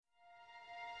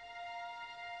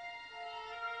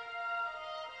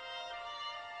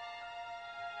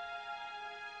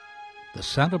The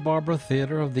Santa Barbara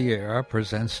Theater of the Air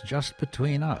presents Just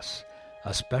Between Us,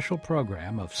 a special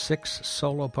program of 6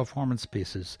 solo performance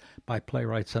pieces by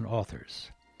playwrights and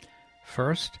authors.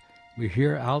 First, we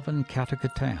hear Alvin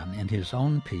Katakatan in his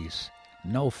own piece,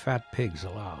 No Fat Pigs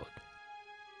Allowed.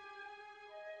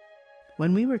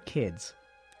 When we were kids,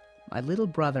 my little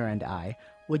brother and I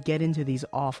would get into these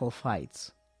awful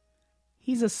fights.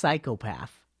 He's a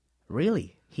psychopath.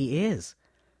 Really, he is.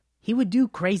 He would do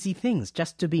crazy things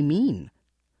just to be mean.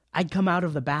 I'd come out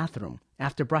of the bathroom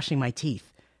after brushing my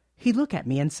teeth. He'd look at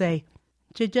me and say,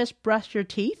 "Did you just brush your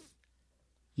teeth?"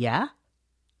 "Yeah."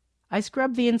 "I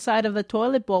scrubbed the inside of the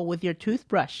toilet bowl with your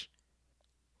toothbrush."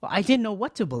 Well, I didn't know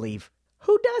what to believe.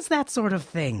 Who does that sort of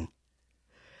thing?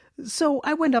 So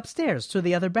I went upstairs to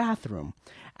the other bathroom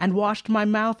and washed my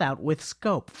mouth out with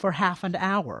soap for half an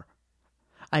hour.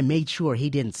 I made sure he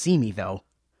didn't see me, though.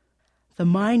 The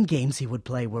mind games he would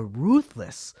play were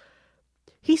ruthless.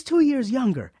 He's 2 years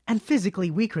younger and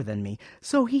physically weaker than me,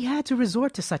 so he had to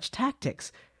resort to such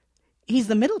tactics. He's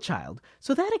the middle child,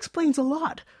 so that explains a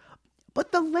lot.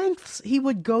 But the lengths he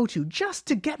would go to just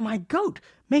to get my goat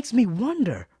makes me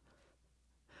wonder.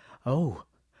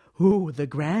 The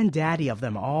granddaddy of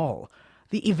them all.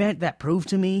 The event that proved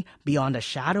to me, beyond a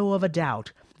shadow of a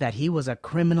doubt, that he was a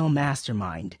criminal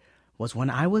mastermind was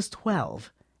when I was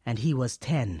 12 and he was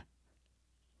 10.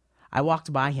 I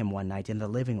walked by him one night in the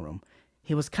living room.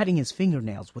 He was cutting his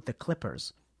fingernails with the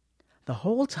clippers. The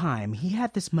whole time he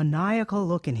had this maniacal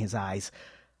look in his eyes.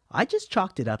 I just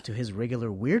chalked it up to his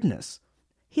regular weirdness.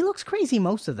 He looks crazy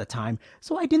most of the time,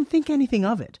 so I didn't think anything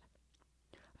of it.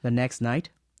 The next night,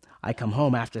 I come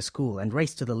home after school and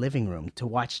race to the living room to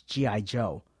watch G.I.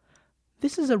 Joe.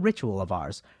 This is a ritual of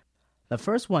ours. The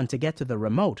first one to get to the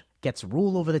remote gets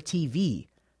rule over the TV.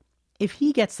 If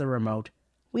he gets the remote,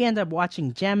 we end up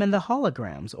watching Jem and the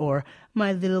Holograms or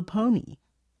My Little Pony.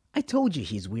 I told you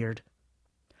he's weird.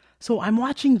 So I'm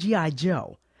watching G.I.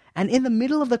 Joe, and in the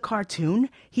middle of the cartoon,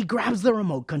 he grabs the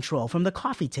remote control from the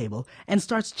coffee table and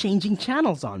starts changing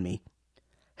channels on me.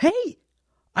 "Hey,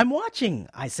 I'm watching,"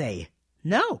 I say.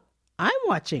 "No, I'm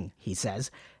watching," he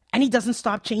says, and he doesn't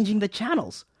stop changing the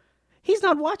channels. He's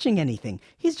not watching anything.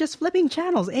 He's just flipping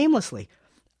channels aimlessly.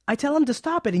 I tell him to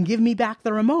stop it and give me back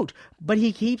the remote, but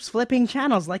he keeps flipping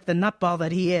channels like the nutball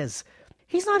that he is.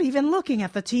 He's not even looking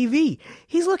at the TV.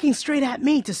 He's looking straight at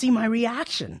me to see my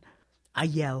reaction. I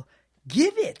yell,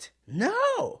 "Give it!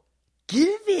 No!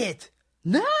 Give it!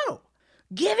 No!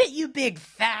 Give it, you big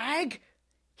fag!"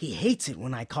 He hates it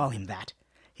when I call him that.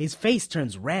 His face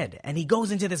turns red, and he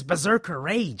goes into this berserker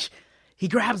rage. He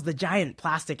grabs the giant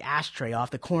plastic ashtray off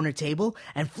the corner table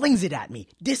and flings it at me,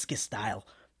 discus style.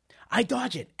 I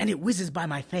dodge it, and it whizzes by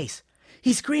my face.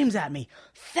 He screams at me,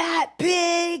 "Fat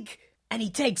pig!" and he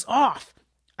takes off.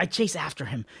 I chase after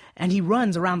him, and he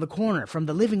runs around the corner from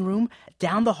the living room,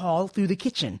 down the hall, through the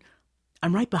kitchen.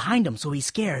 I'm right behind him, so he's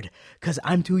scared, 'cause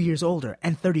I'm 2 years older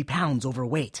and 30 pounds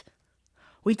overweight.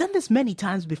 We've done this many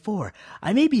times before.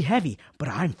 I may be heavy, but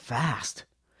I'm fast.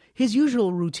 His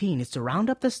usual routine is to round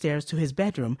up the stairs to his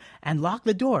bedroom and lock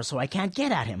the door so I can't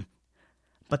get at him.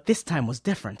 But this time was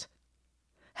different.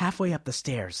 Halfway up the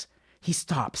stairs, he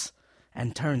stops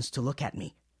and turns to look at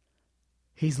me.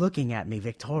 He's looking at me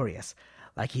victorious,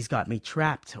 like he's got me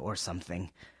trapped or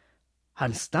something.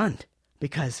 I'm stunned,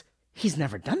 because he's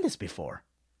never done this before.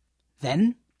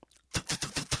 Then,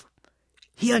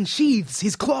 he unsheathes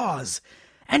his claws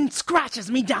and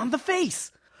scratches me down the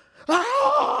face.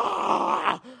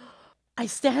 Ah! I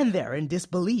stand there in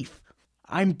disbelief.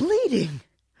 I'm bleeding.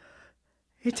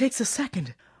 It takes a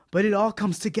second, but it all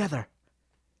comes together.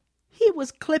 He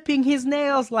was clipping his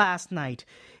nails last night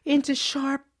into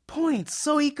sharp points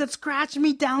so he could scratch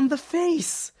me down the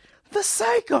face. The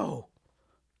psycho!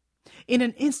 In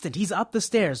an instant, he's up the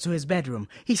stairs to his bedroom.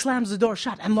 He slams the door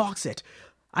shut and locks it.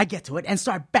 I get to it and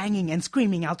start banging and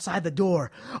screaming outside the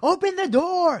door. "Open the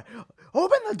door!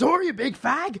 Open the door, you big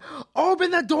fag!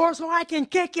 Open the door so I can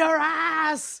kick your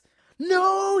ass!"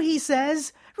 "No," he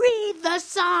says. "Read the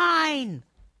sign!"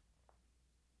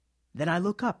 Then I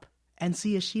look up and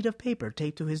see a sheet of paper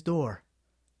taped to his door.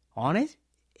 On it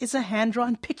is a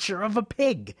hand-drawn picture of a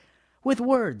pig, with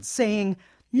words saying,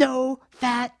 "No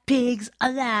fat pigs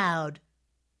allowed."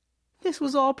 This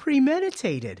was all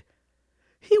premeditated.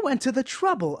 He went to the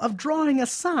trouble of drawing a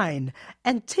sign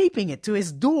and taping it to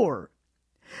his door.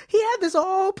 He had this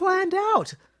all planned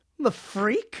out. The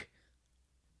freak!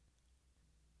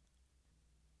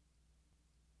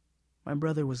 My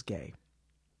brother was gay.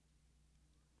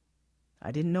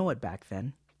 I didn't know it back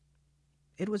then.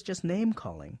 It was just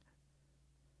name-calling.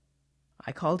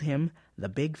 I called him the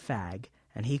big fag,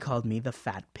 and he called me the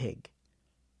fat pig.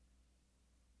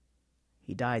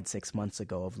 He died 6 months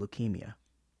ago of leukemia.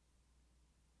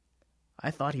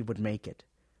 I thought he would make it.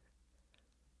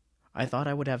 I thought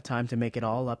I would have time to make it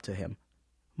all up to him,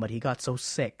 but he got so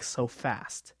sick so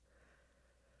fast.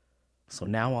 So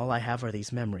now all I have are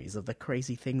these memories of the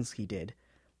crazy things he did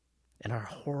and our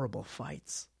horrible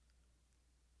fights,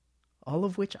 all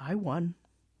of which I won.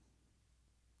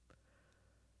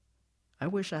 I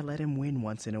wish I let him win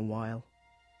once in a while.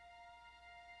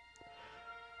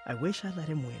 I wish I let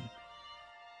him win.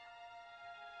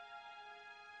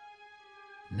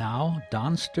 Now,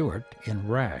 Don Stewart in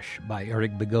Rash by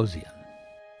Eric Bogosian.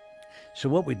 So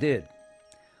what we did,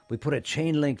 we put a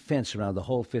chain link fence around the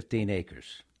whole 15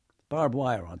 acres. Barbed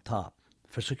wire on top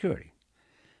for security.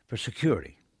 For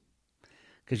security.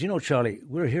 Because, Charlie,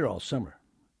 we're here all summer.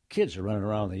 Kids are running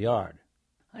around the yard.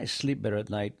 I sleep better at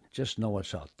night, just know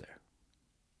what's out there.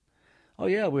 Oh,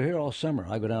 yeah, we're here all summer.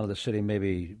 I go down to the city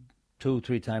maybe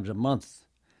 2-3 times a month.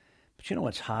 But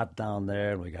it's hot down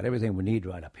there, and we got everything we need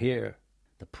right up here.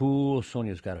 The pool,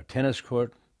 Sonia's got a tennis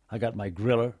court. I got my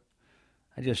griller.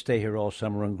 I just stay here all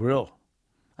summer and grill.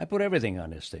 I put everything on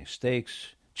this thing, steaks,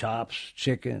 chops,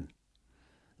 chicken.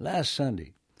 Last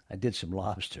Sunday, I did some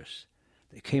lobsters.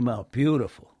 They came out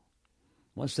beautiful.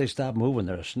 Once they stop moving,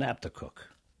 they're a snap to cook.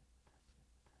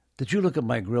 Did you look at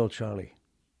my grill, Charlie?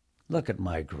 Look at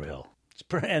my grill. It's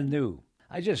brand new.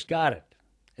 I just got it.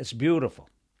 It's beautiful.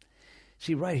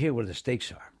 See, right here where the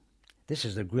steaks are, this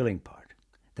is the grilling part.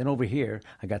 Then over here,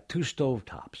 I got 2 stove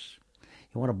tops.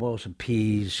 You want to boil some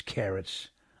peas, carrots.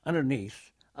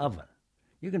 Underneath, oven.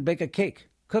 You can bake a cake,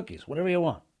 cookies, whatever you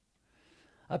want.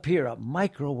 Up here, a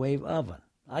microwave oven,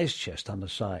 ice chest on the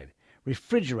side,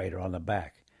 refrigerator on the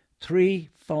back, 3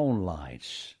 phone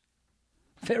lines.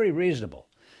 Very reasonable.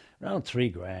 Around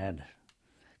 $3,000.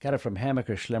 Got it from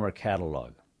Hammaker Schlemmer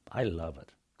catalog. I love it.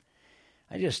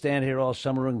 I just stand here all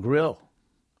summer and grill.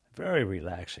 Very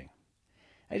relaxing.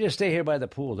 I just stay here by the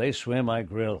pool. They swim, I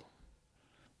grill.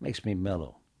 Makes me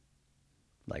mellow.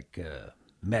 Like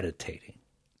meditating.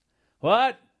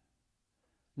 What?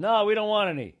 No, we don't want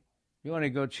any. You want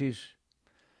any goat cheese?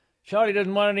 Charlie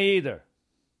doesn't want any either.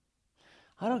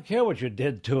 I don't care what you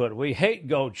did to it. We hate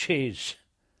goat cheese.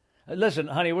 Listen,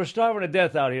 honey, we're starving to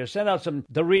death out here. Send out some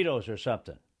Doritos or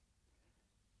something.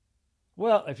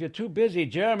 Well, if you're too busy,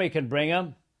 Jeremy can bring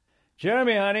them.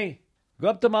 Jeremy, honey, go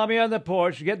up to Mommy on the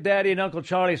porch, get Daddy and Uncle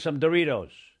Charlie some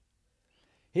Doritos.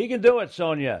 He can do it,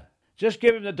 Sonia. Just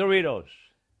give him the Doritos.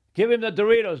 Give him the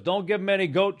Doritos. Don't give him any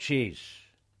goat cheese.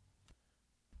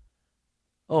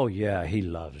 Oh, yeah, he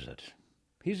loves it.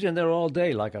 He's in there all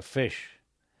day like a fish.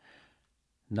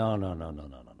 No.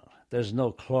 There's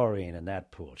no chlorine in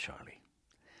that pool, Charlie.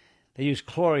 They use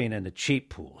chlorine in the cheap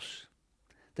pools.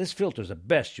 This filter's the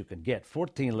best you can get.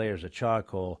 14 layers of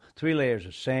charcoal, 3 layers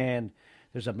of sand.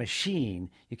 There's a machine.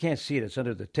 You can't see it. It's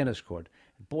under the tennis court.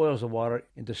 It boils the water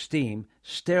into steam,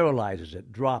 sterilizes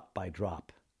it drop by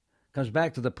drop. Comes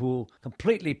back to the pool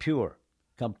completely pure.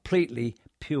 Completely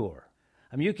pure.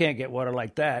 I mean, you can't get water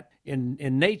like that in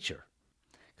nature.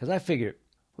 Because I figure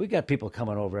we got people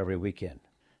coming over every weekend.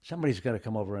 Somebody's going to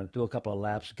come over and do a couple of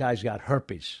laps. Guy's got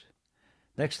herpes.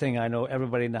 Next thing I know,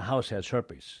 everybody in the house has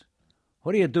herpes.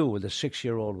 What do you do with a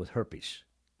 6-year-old with herpes?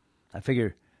 I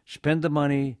figure, spend the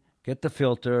money, get the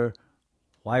filter.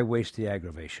 Why waste the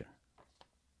aggravation?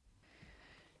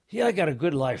 Yeah, I got a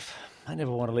good life. I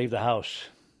never want to leave the house.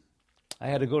 I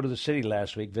had to go to the city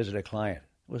last week, visit a client.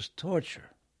 It was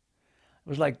torture. It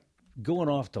was like going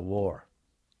off to war.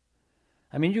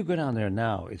 I mean, you go down there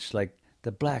now, it's like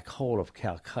the black hole of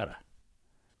Calcutta.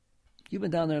 You've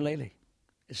been down there lately?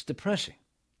 It's depressing.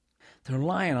 They're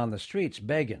lying on the streets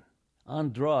begging,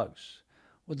 on drugs.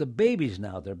 With the babies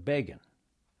now, they're begging.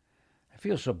 I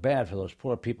feel so bad for those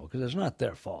poor people because it's not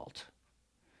their fault.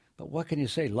 But what can you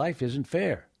say? Life isn't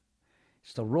fair.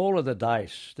 It's the roll of the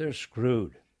dice. They're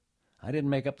screwed. I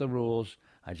didn't make up the rules.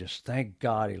 I just thank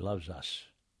God he loves us.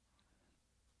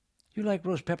 You like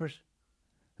roast peppers?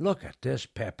 Look at this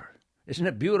pepper. Isn't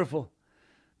it beautiful?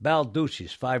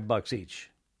 Balducci's, $5 each.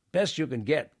 Best you can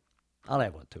get. I'll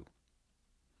have one too.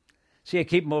 See, I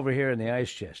keep them over here in the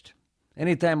ice chest.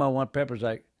 Anytime I want peppers,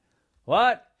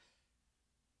 What?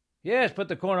 Yes, put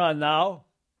the corn on now.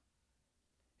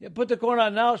 Yeah, put the corn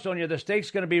on now, Sonia. The steak's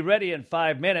going to be ready in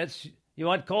 5 minutes. You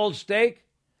want cold steak?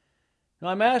 No,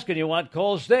 I'm asking, you want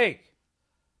cold steak?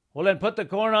 Well, then put the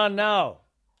corn on now.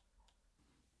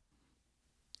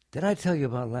 Did I tell you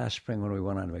about last spring when we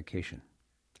went on vacation?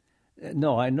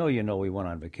 No, I know you know we went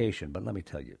on vacation, but let me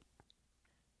tell you.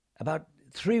 About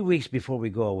 3 weeks before we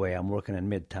go away, I'm working in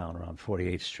Midtown around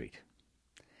 48th Street.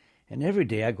 And every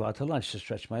day I go out to lunch to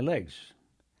stretch my legs.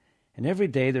 And every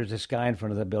day there's this guy in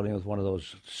front of the building with one of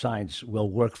those signs, "Will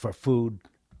work for food,"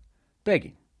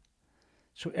 begging.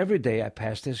 So every day I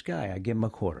pass this guy. I give him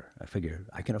a quarter. I figure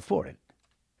I can afford it.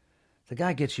 The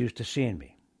guy gets used to seeing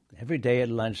me. Every day at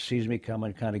lunch, sees me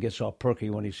coming, kind of gets all perky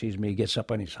when he sees me. He gets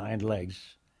up on his hind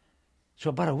legs.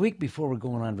 So about a week before we're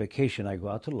going on vacation, I go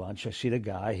out to lunch. I see the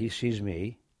guy. He sees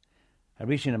me. I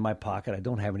reach into my pocket. I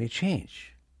don't have any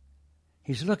change.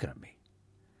 He's looking at me.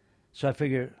 So I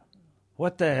figure,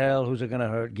 what the hell? Who's it going to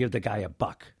hurt? Give the guy a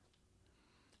buck.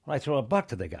 Well, I throw a buck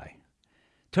to the guy.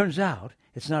 Turns out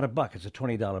it's not a buck. It's a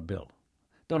 $20 bill.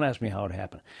 Don't ask me how it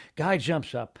happened. Guy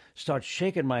jumps up, starts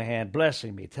shaking my hand,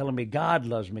 blessing me, telling me God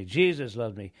loves me, Jesus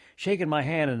loves me, shaking my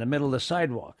hand in the middle of the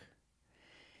sidewalk.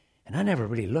 And I never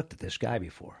really looked at this guy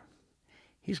before.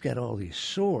 He's got all these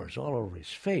sores all over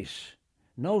his face,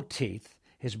 no teeth,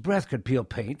 his breath could peel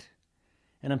paint.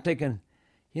 And I'm thinking,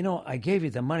 I gave you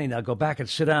the money, now go back and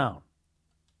sit down.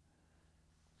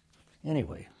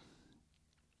 Anyway,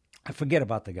 I forget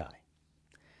about the guy.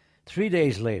 3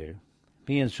 days later,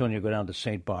 me and Sonia go down to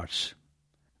St. Bart's.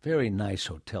 Very nice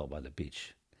hotel by the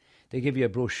beach. They give you a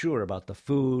brochure about the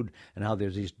food and how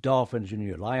there's these dolphins, and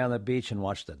you lie on the beach and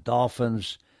watch the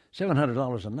dolphins.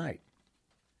 $700 a night.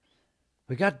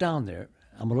 We got down there.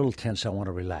 I'm a little tense. I want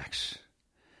to relax.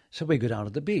 So we go down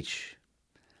to the beach.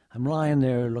 I'm lying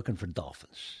there looking for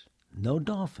dolphins. No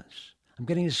dolphins. I'm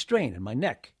getting a strain in my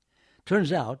neck.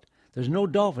 Turns out there's no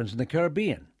dolphins in the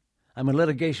Caribbean. I'm in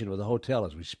litigation with the hotel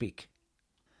as we speak.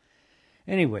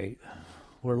 Anyway,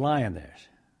 we're lying there.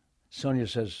 Sonia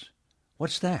says,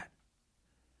 "What's that?"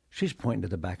 She's pointing to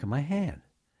the back of my hand.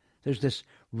 There's this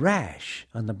rash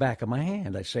on the back of my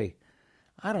hand. I say,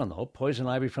 "I don't know, poison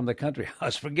ivy from the country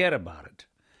house. Forget about it."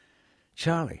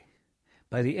 Charlie,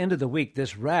 by the end of the week,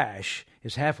 this rash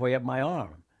is halfway up my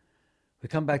arm. We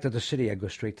come back to the city. I go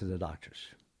straight to the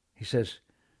doctor's. He says,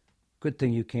 "Good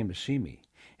thing you came to see me.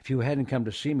 If you hadn't come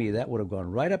to see me, that would have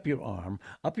gone right up your arm,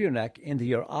 up your neck, into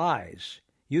your eyes.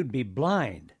 You'd be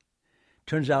blind."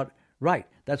 Turns out, right,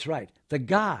 that's right, the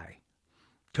guy.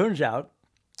 Turns out,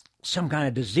 some kind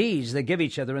of disease they give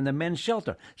each other in the men's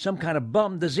shelter. Some kind of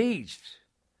bum disease.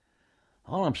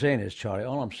 All I'm saying is,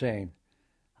 Charlie,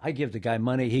 I give the guy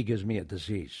money, he gives me a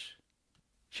disease.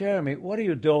 "Jeremy, what are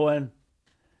you doing?"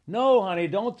 "No, honey,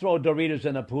 don't throw Doritos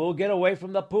in the pool. Get away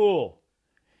from the pool.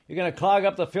 You're going to clog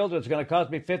up the filter. It's going to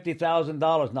cost me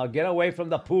 $50,000. Now get away from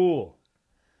the pool."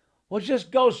 "Well,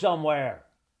 just go somewhere."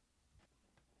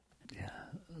 Yeah,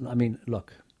 I mean,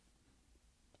 look,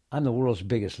 I'm the world's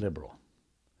biggest liberal.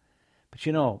 But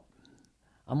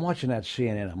I'm watching that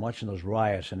CNN. I'm watching those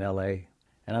riots in L.A.,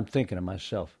 and I'm thinking to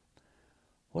myself,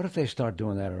 what if they start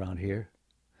doing that around here?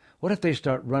 What if they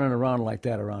start running around like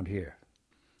that around here?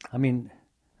 I mean,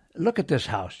 look at this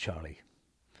house, Charlie.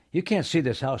 You can't see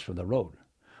this house from the road.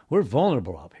 We're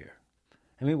vulnerable up here.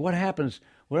 I mean, what happens?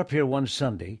 We're up here one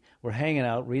Sunday. We're hanging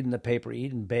out, reading the paper,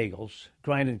 eating bagels,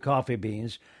 grinding coffee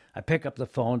beans. I pick up the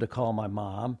phone to call my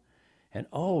mom, and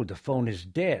the phone is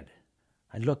dead.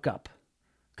 I look up.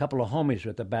 A couple of homies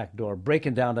are at the back door,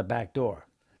 breaking down the back door.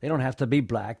 They don't have to be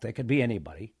black. They could be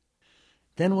anybody.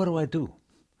 Then what do I do?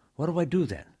 What do I do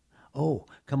then? "Oh,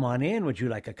 come on in. Would you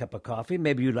like a cup of coffee?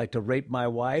 Maybe you'd like to rape my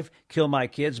wife, kill my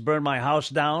kids, burn my house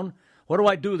down?" What do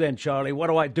I do then, Charlie? What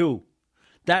do I do?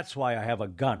 That's why I have a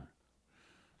gun.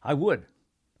 I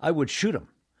would shoot them.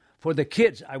 For the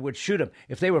kids, I would shoot them.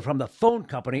 If they were from the phone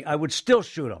company, I would still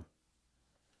shoot them.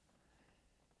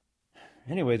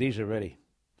 Anyway, these are ready.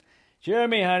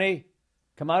 "Jeremy, honey,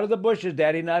 come out of the bushes.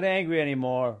 Daddy not angry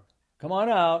anymore. Come on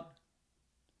out.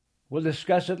 We'll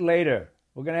discuss it later.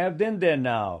 We're going to have din-din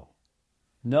now."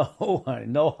 "No, honey,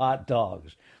 no hot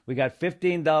dogs. We got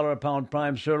 $15 a pound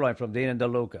prime sirloin from Dean and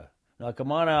DeLuca. Now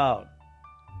come on out.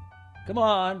 Come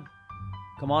on.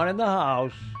 Come on in the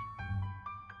house."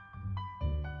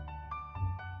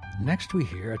 Next we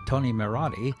hear Tony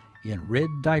Marotti in Red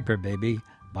Diaper Baby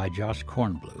by Josh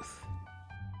Kornbluth.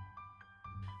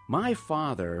 My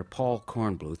father, Paul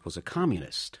Kornbluth, was a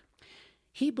communist.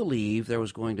 He believed there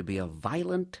was going to be a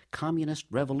violent communist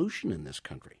revolution in this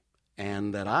country,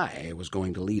 and that I was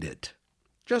going to lead it,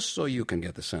 just so you can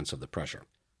get the sense of the pressure.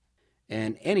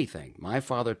 And anything my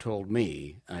father told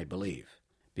me, I believe,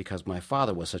 because my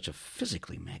father was such a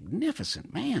physically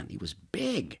magnificent man. He was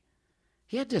big.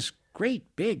 He had this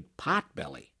great big pot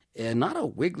belly, and not a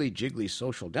wiggly-jiggly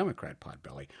social democrat pot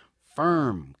belly,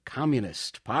 firm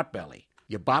communist pot belly.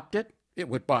 You bopped it, it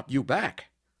would bop you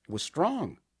back. It was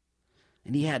strong.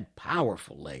 And he had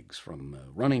powerful legs from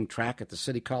running track at the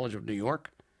City College of New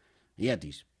York. He had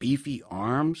these beefy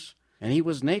arms, and he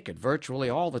was naked virtually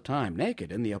all the time,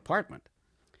 naked in the apartment.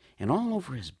 And all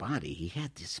over his body he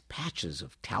had these patches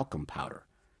of talcum powder.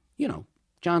 You know,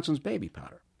 Johnson's baby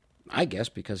powder. I guess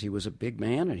because he was a big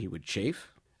man and he would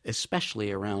chafe,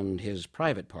 especially around his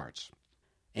private parts.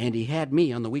 And he had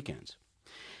me on the weekends.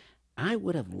 I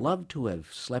would have loved to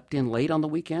have slept in late on the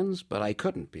weekends, but I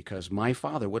couldn't because my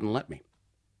father wouldn't let me.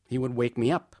 He would wake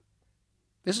me up.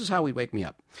 This is how he'd wake me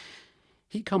up.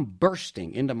 He'd come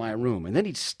bursting into my room, and then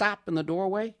he'd stop in the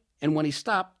doorway, and when he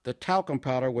stopped, the talcum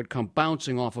powder would come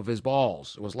bouncing off of his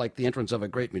balls. It was like the entrance of a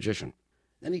great magician.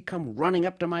 Then he'd come running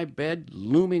up to my bed,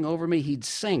 looming over me. He'd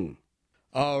sing,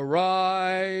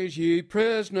 "Arise, ye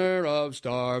prisoner of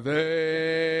starvation.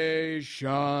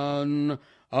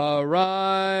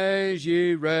 Arise,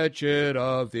 ye wretched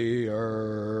of the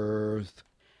earth."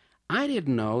 I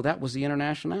didn't know that was the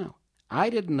Internationale. I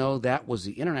didn't know that was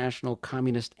the International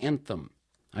Communist Anthem.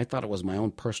 I thought it was my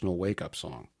own personal wake-up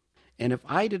song. And if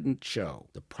I didn't show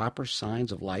the proper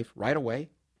signs of life right away,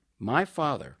 my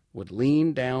father would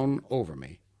lean down over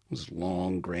me. His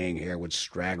long graying hair would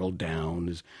straggle down,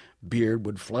 his beard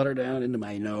would flutter down into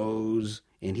my nose,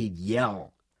 and he'd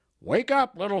yell, "Wake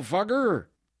up, little fugger!"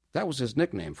 That was his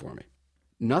nickname for me.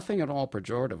 Nothing at all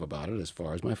pejorative about it as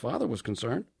far as my father was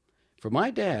concerned. For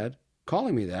my dad,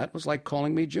 calling me that was like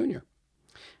calling me Junior.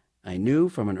 I knew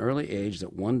from an early age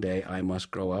that one day I must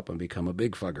grow up and become a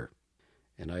big fugger,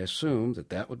 and I assumed that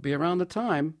that would be around the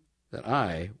time that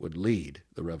I would lead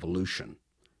the revolution,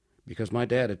 because my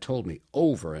dad had told me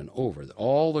over and over that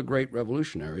all the great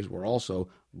revolutionaries were also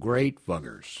great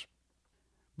fuggers.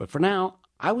 But for now,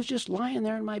 I was just lying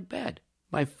there in my bed,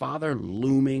 my father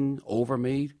looming over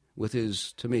me with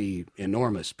his, to me,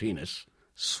 enormous penis,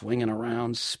 swinging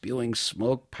around, spewing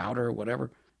smoke, powder,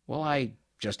 whatever. Well, I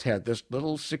just had this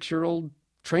little 6-year-old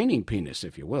training penis,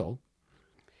 if you will.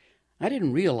 I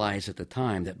didn't realize at the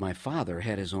time that my father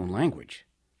had his own language.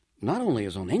 Not only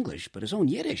his own English, but his own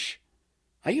Yiddish.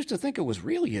 I used to think it was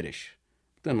real Yiddish.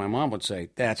 Then my mom would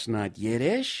say, "That's not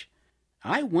Yiddish.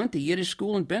 I went to Yiddish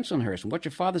school in Bensonhurst, and what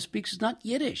your father speaks is not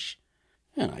Yiddish."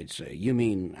 And I'd say, "You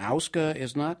mean Auska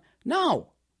is not?"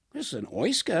 "No, this is an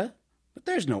Oiska, but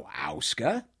there's no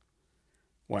Auska."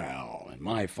 Well, in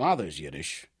my father's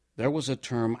Yiddish, there was a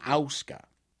term Auska.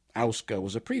 Auska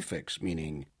was a prefix,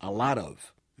 meaning a lot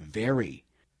of, very.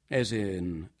 As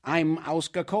in, "I'm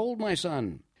Auska cold, my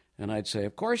son." And I'd say,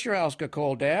 "Of course you're Auska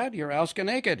cold, Dad. You're Auska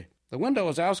naked. The window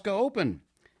is Auska open,"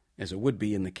 as it would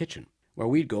be in the kitchen, where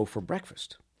we'd go for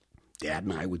breakfast. Dad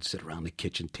and I would sit around the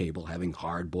kitchen table having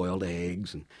hard-boiled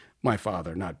eggs, and my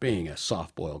father not being a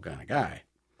soft-boiled kind of guy.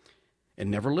 And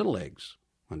never little eggs.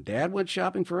 When Dad went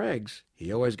shopping for eggs,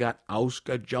 he always got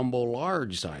Auska jumbo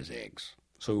large-size eggs,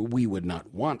 so we would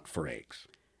not want for eggs.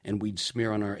 And we'd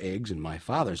smear on our eggs, in my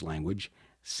father's language,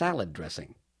 salad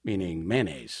dressing, meaning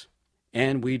mayonnaise.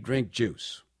 And we'd drink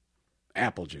juice,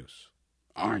 apple juice,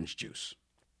 orange juice.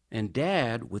 And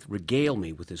Dad would regale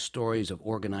me with his stories of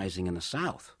organizing in the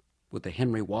South, with the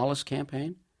Henry Wallace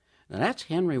campaign. Now that's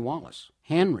Henry Wallace.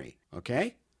 Henry,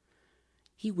 okay?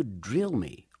 He would drill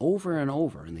me over and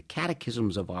over in the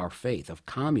catechisms of our faith, of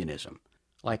communism,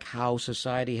 like how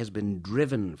society has been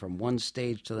driven from one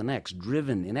stage to the next,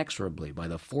 driven inexorably by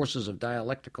the forces of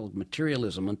dialectical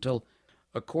materialism until,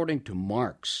 according to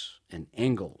Marx and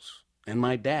Engels and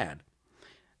my dad,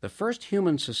 the first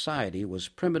human society was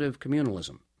primitive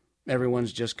communalism.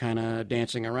 Everyone's just kind of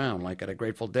dancing around like at a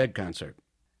Grateful Dead concert.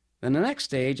 Then the next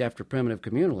stage after primitive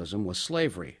communalism was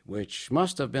slavery, which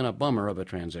must have been a bummer of a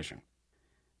transition.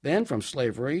 Then from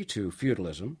slavery to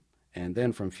feudalism, and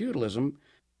then from feudalism,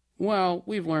 well,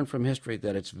 we've learned from history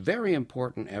that it's very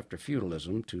important after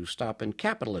feudalism to stop in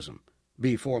capitalism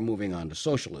before moving on to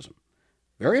socialism.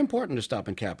 Very important to stop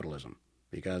in capitalism,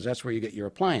 because that's where you get your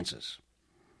appliances.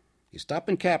 You stop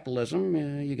in capitalism,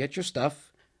 you get your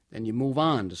stuff, then you move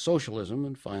on to socialism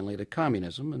and finally to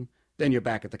communism, and then you're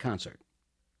back at the concert.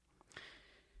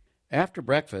 After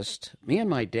breakfast, me and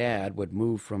my dad would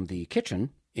move from the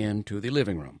kitchen into the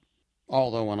living room.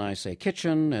 Although when I say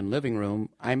kitchen and living room,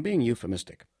 I'm being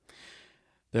euphemistic.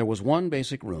 There was one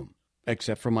basic room,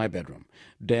 except for my bedroom.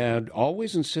 Dad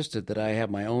always insisted that I have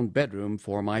my own bedroom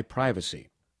for my privacy.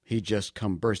 He'd just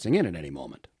come bursting in at any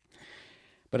moment.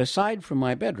 But aside from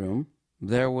my bedroom,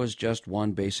 there was just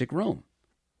one basic room.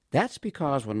 That's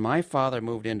because when my father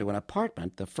moved into an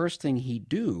apartment, the first thing he'd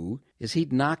do is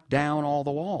he'd knock down all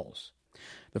the walls.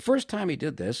 The first time he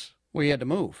did this, we had to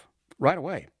move right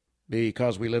away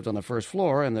because we lived on the first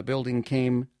floor and the building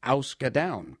came Auska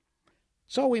down.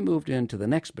 So we moved into the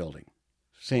next building,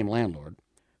 same landlord,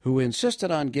 who insisted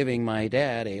on giving my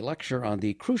dad a lecture on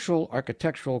the crucial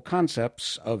architectural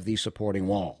concepts of the supporting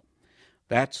wall.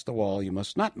 That's the wall you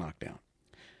must not knock down.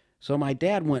 So my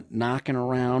dad went knocking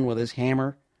around with his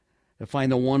hammer to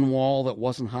find the one wall that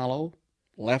wasn't hollow,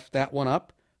 left that one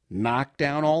up, knocked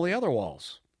down all the other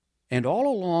walls. And all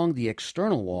along the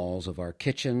external walls of our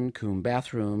kitchen, cum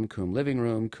bathroom, cum living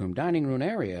room, cum dining room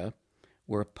area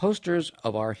were posters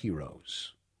of our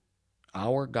heroes,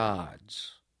 our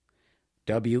gods.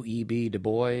 W.E.B. Du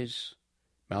Bois,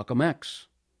 Malcolm X,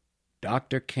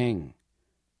 Dr. King,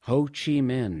 Ho Chi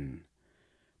Minh,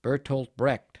 Bertolt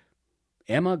Brecht,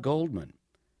 Emma Goldman.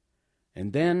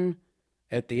 And then,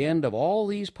 at the end of all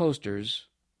these posters,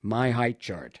 my height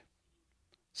chart.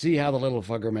 See how the little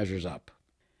fugger measures up.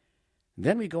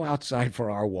 Then we go outside for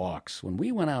our walks. When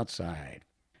we went outside,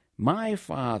 my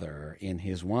father, in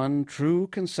his one true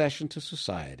concession to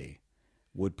society,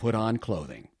 would put on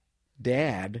clothing.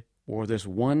 Dad wore this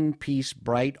one-piece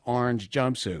bright orange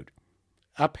jumpsuit,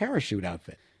 a parachute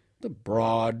outfit. The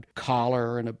broad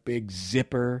collar and a big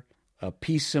zipper, a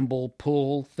peace symbol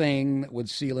pull thing that would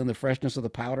seal in the freshness of the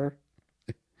powder.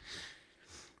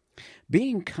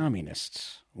 Being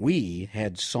communists, we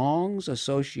had songs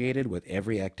associated with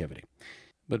every activity.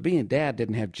 But being Dad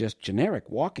didn't have just generic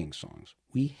walking songs.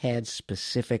 We had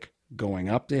specific going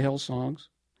up the hill songs,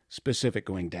 specific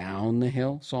going down the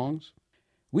hill songs.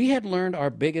 We had learned our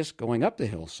biggest going up the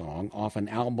hill song off an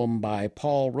album by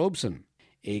Paul Robeson,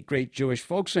 a great Jewish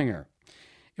folk singer.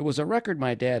 It was a record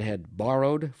my dad had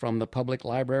borrowed from the public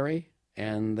library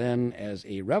and then, as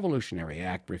a revolutionary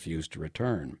act, refused to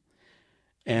return.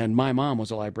 And my mom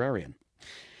was a librarian.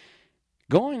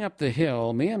 Going up the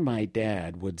hill, me and my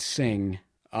dad would sing,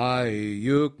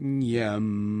 Ayuknyem,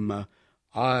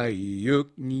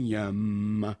 Ayuknyem,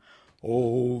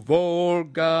 O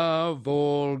Volga,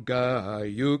 Volga,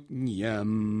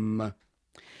 Ayuknyem.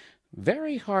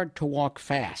 Very hard to walk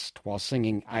fast while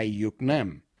singing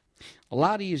Ayuknem. A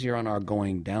lot easier on our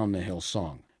going down the hill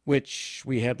song, which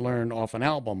we had learned off an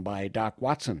album by Doc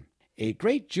Watson, a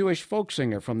great Jewish folk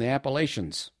singer from the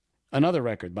Appalachians, another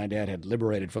record my dad had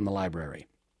liberated from the library.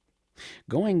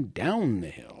 Going down the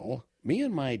hill, me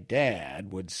and my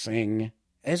dad would sing,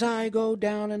 As I go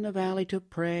down in the valley to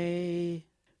pray,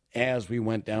 as we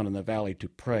went down in the valley to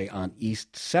pray on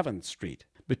East 7th Street,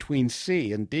 between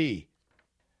C and D.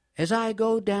 As I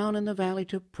go down in the valley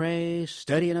to pray,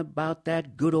 studying about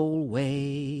that good old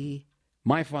way.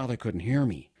 My father couldn't hear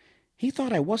me. He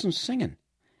thought I wasn't singing.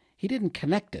 He didn't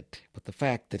connect it with the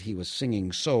fact that he was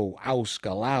singing so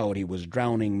auska loud he was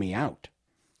drowning me out.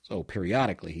 So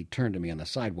periodically he'd turn to me on the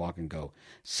sidewalk and go,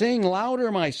 Sing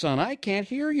louder, my son, I can't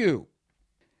hear you.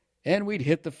 And we'd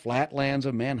hit the flatlands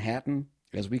of Manhattan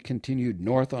as we continued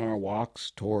north on our walks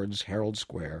towards Herald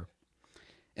Square.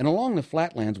 And along the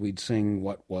flatlands we'd sing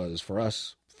what was, for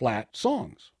us, flat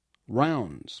songs,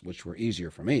 rounds, which were easier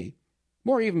for me,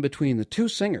 more even between the two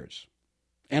singers.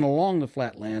 And along the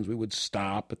flatlands, we would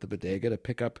stop at the bodega to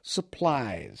pick up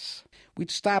supplies.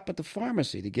 We'd stop at the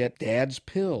pharmacy to get Dad's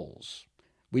pills.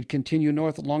 We'd continue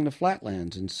north along the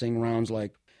flatlands and sing rounds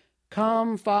like,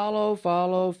 Come, follow,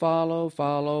 follow, follow,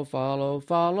 follow, follow,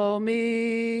 follow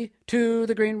me to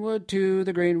the greenwood, to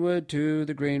the greenwood, to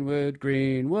the greenwood,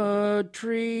 greenwood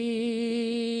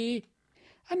tree.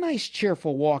 A nice,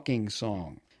 cheerful walking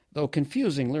song, though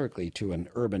confusing lyrically to an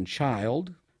urban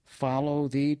child. Follow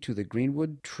thee to the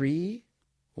greenwood tree?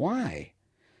 Why?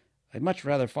 I'd much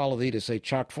rather follow thee to say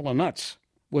chock full of nuts,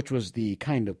 which was the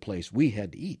kind of place we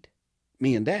had to eat,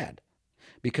 me and Dad,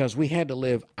 because we had to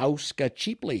live auska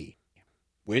cheaply,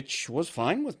 which was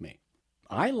fine with me.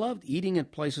 I loved eating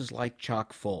at places like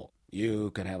Chock full. You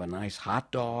could have a nice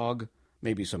hot dog,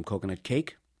 maybe some coconut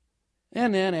cake.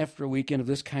 And then, after a weekend of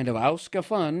this kind of auska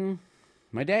fun,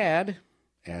 my dad,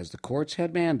 as the courts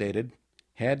had mandated,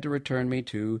 had to return me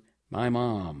to my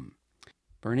mom,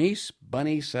 Bernice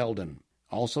Bunny Selden,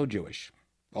 also Jewish,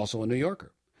 also a New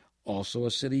Yorker, also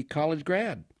a City College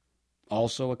grad,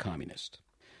 also a communist,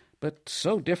 but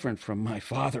so different from my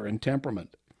father in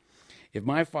temperament. If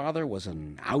my father was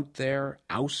an out-there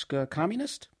auska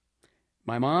communist,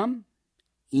 my mom,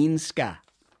 Inska.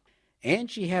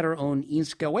 And she had her own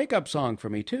Inska wake-up song for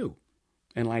me, too.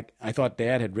 And like I thought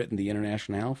Dad had written the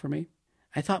Internationale for me,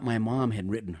 I thought my mom had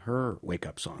written her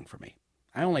wake-up song for me.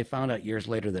 I only found out years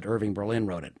later that Irving Berlin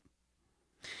wrote it.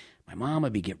 My mom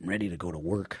would be getting ready to go to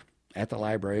work at the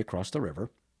library across the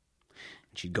river.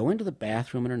 And she'd go into the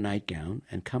bathroom in her nightgown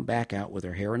and come back out with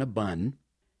her hair in a bun.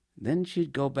 Then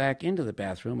she'd go back into the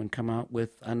bathroom and come out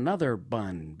with another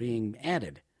bun being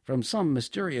added from some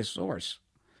mysterious source.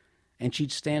 And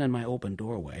she'd stand in my open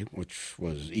doorway, which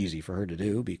was easy for her to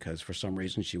do because for some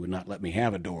reason she would not let me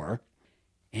have a door.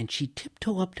 And she'd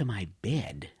tiptoe up to my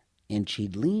bed, and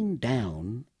she'd lean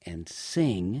down and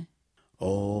sing,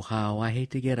 Oh, how I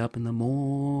hate to get up in the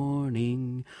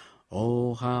morning.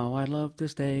 Oh, how I love to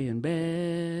stay in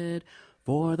bed.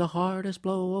 For the hardest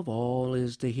blow of all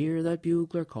is to hear that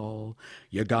bugler call.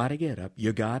 You gotta get up,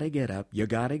 you gotta get up, you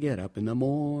gotta get up in the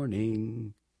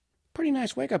morning. Pretty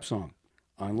nice wake-up song,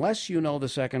 unless you know the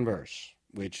second verse,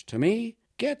 which to me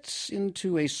gets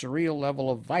into a surreal level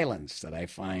of violence that I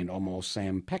find almost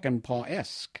Sam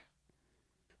Peckinpah-esque.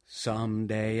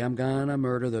 Someday I'm gonna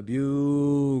murder the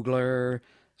bugler.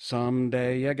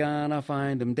 Someday you're gonna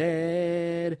find him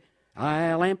dead.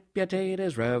 I'll amputate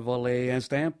his reveille and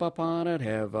stamp upon it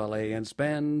heavily and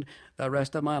spend the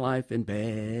rest of my life in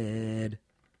bed.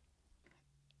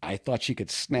 I thought she could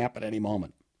snap at any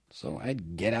moment, so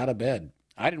I'd get out of bed.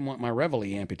 I didn't want my reveille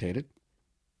amputated,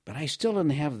 but I still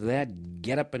didn't have that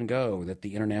get up and go that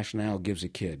the Internationale gives a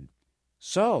kid.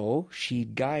 So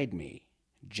she'd guide me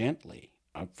gently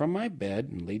up from my bed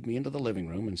and lead me into the living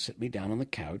room and sit me down on the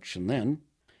couch, and then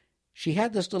she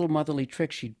had this little motherly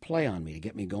trick she'd play on me to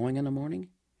get me going in the morning.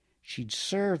 She'd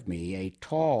serve me a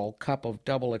tall cup of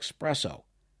double espresso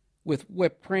with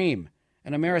whipped cream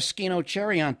and a maraschino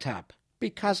cherry on top,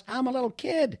 because I'm a little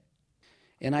kid.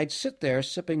 And I'd sit there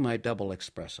sipping my double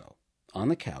espresso on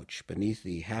the couch beneath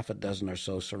the half a dozen or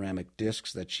so ceramic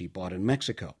discs that she bought in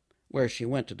Mexico, where she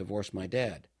went to divorce my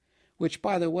dad, which,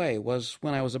 by the way, was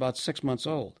when I was about 6 months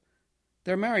old.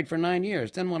 They're married for 9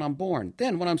 years, then when I'm born.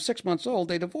 Then when I'm 6 months old,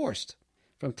 they divorced.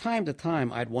 From time to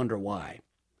time, I'd wonder why.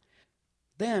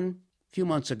 Then, a few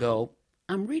months ago,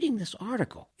 I'm reading this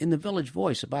article in the Village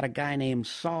Voice about a guy named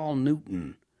Saul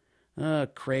Newton, a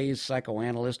crazed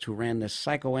psychoanalyst who ran this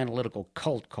psychoanalytical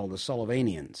cult called the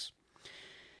Sullivanians.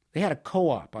 They had a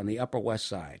co-op on the Upper West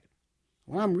Side.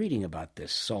 Well, I'm reading about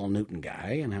this Saul Newton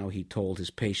guy and how he told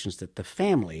his patients that the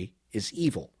family is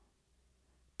evil.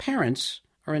 Parents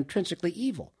are intrinsically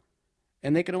evil,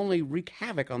 and they can only wreak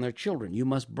havoc on their children. You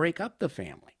must break up the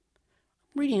family.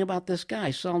 I'm reading about this guy,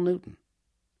 Saul Newton.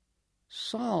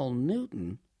 Saul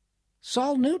Newton?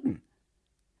 Saul Newton!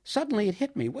 Suddenly it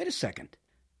hit me. Wait a second.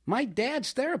 My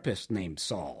dad's therapist named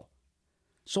Saul.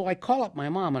 So I call up my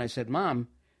mom and I said, Mom,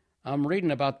 I'm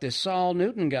reading about this Saul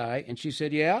Newton guy. And she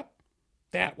said, yeah,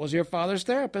 that was your father's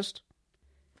therapist.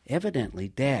 Evidently,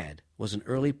 Dad was an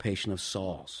early patient of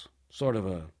Saul's, sort of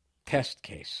a test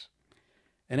case.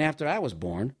 And after I was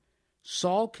born,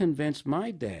 Saul convinced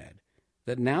my dad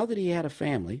that now that he had a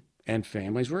family, and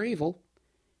families were evil,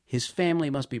 his family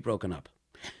must be broken up.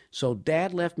 So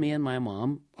Dad left me and my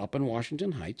mom up in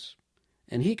Washington Heights,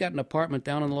 and he got an apartment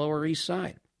down on the Lower East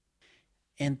Side.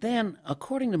 And then,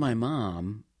 according to my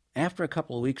mom, after a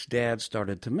couple of weeks, Dad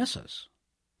started to miss us.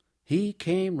 He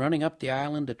came running up the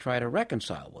island to try to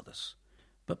reconcile with us.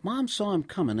 But Mom saw him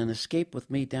coming and escaped with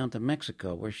me down to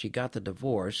Mexico, where she got the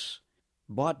divorce,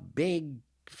 bought big,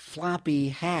 floppy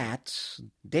hats,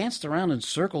 danced around in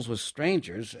circles with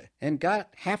strangers, and got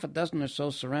half a dozen or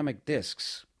so ceramic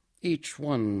discs. Each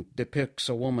one depicts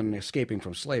a woman escaping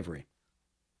from slavery.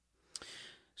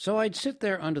 So I'd sit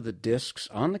there under the discs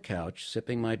on the couch,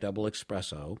 sipping my double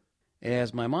espresso,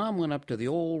 as my mom went up to the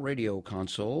old radio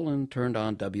console and turned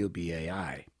on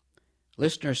WBAI.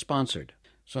 Listener sponsored.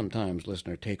 Sometimes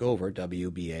listener take over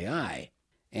WBAI.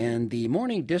 And the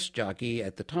morning disc jockey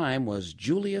at the time was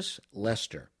Julius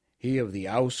Lester, he of the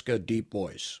Auska deep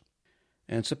voice.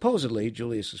 And supposedly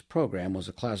Julius's program was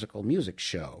a classical music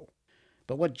show.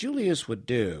 But what Julius would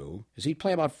do is he'd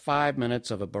play about 5 minutes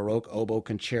of a Baroque oboe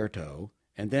concerto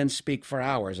and then speak for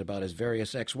hours about his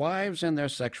various ex-wives and their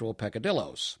sexual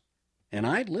peccadillos. And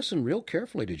I'd listen real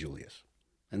carefully to Julius.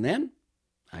 And then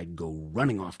I'd go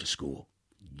running off to school,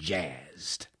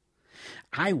 jazzed.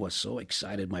 I was so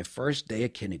excited my first day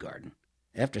of kindergarten.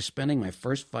 After spending my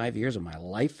first 5 years of my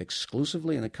life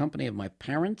exclusively in the company of my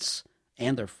parents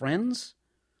and their friends,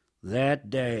 that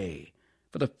day,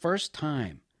 for the first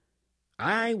time,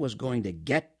 I was going to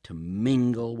get to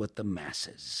mingle with the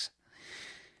masses.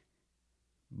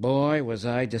 Boy, was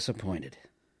I disappointed.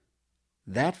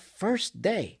 That first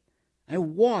day, I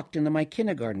walked into my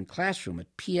kindergarten classroom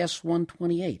at PS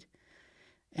 128,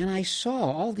 and I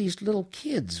saw all these little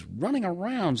kids running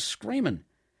around screaming,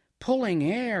 pulling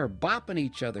hair, bopping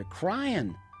each other,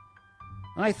 crying.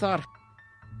 I thought,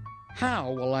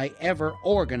 how will I ever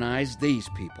organize these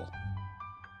people?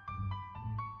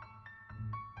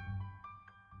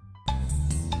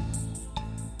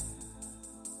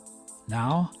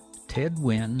 Now, Ted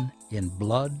Wynne in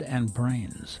Blood and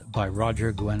Brains by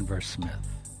Roger Guenver Smith.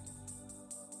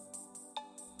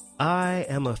 I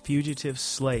am a fugitive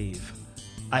slave.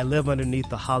 I live underneath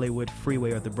the Hollywood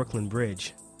freeway or the Brooklyn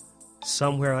Bridge.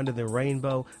 Somewhere under the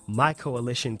rainbow, my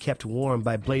coalition kept warm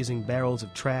by blazing barrels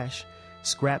of trash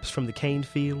scraps from the cane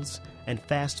fields, and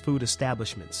fast food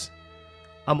establishments.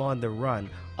 I'm on the run,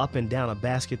 up and down a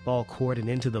basketball court and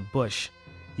into the bush.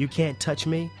 You can't touch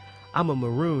me. I'm a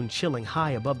maroon chilling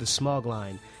high above the smog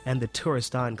line and the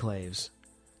tourist enclaves.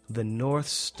 The North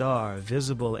Star,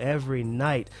 visible every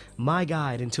night, my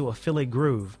guide into a Philly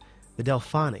groove. The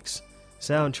Delphonics,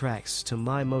 soundtracks to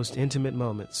my most intimate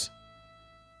moments.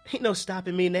 Ain't no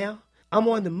stopping me now. I'm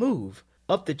on the move,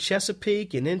 up the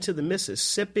Chesapeake and into the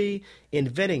Mississippi,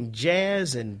 inventing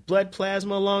jazz and blood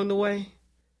plasma along the way.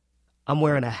 I'm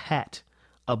wearing a hat,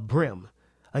 a brim,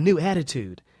 a new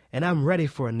attitude, and I'm ready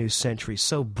for a new century,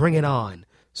 so bring it on.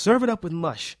 Serve it up with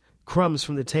mush, crumbs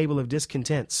from the table of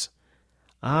discontents.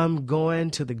 I'm going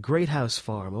to the Great House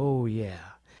Farm, oh yeah.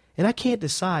 And I can't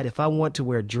decide if I want to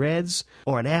wear dreads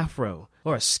or an afro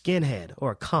or a skinhead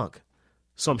or a conch.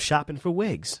 So I'm shopping for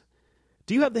wigs.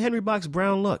 Do you have the Henry Box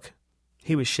Brown look?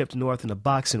 He was shipped north in a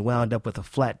box and wound up with a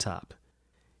flat top.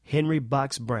 Henry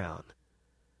Box Brown.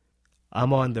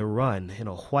 I'm on the run in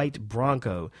a white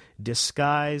Bronco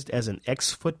disguised as an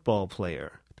ex-football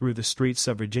player through the streets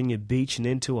of Virginia Beach and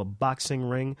into a boxing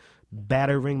ring,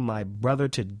 battering my brother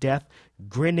to death,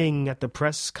 grinning at the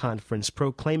press conference,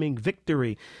 proclaiming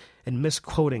victory and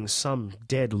misquoting some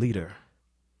dead leader.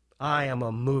 I am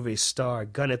a movie star,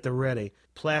 gun at the ready,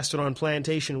 plastered on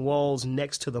plantation walls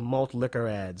next to the malt liquor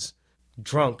ads,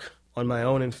 drunk on my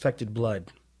own infected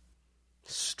blood.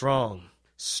 Strong,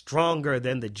 stronger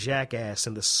than the jackass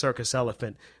and the circus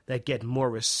elephant that get more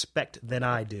respect than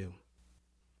I do.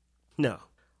 No,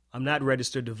 I'm not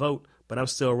registered to vote, but I'm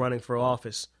still running for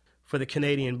office, for the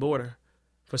Canadian border,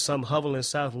 for some hovel in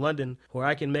South London where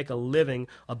I can make a living,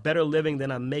 a better living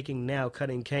than I'm making now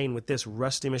cutting cane with this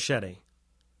rusty machete.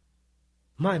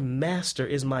 My master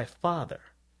is my father.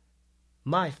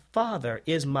 My father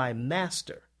is my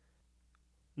master.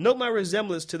 Note my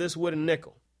resemblance to this wooden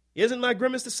nickel. Isn't my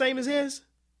grimace the same as his?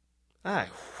 I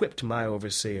whipped my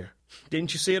overseer.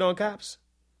 Didn't you see it on Cops?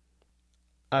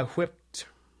 I whipped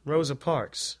Rosa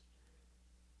Parks.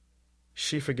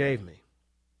 She forgave me.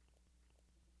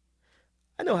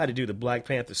 I know how to do the Black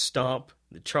Panther stomp,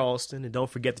 the Charleston, and don't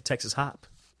forget the Texas hop.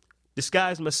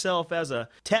 Disguised myself as a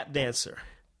tap dancer,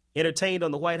 entertained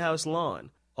on the White House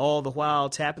lawn, all the while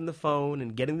tapping the phone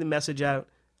and getting the message out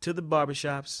to the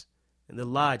barbershops and the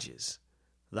lodges,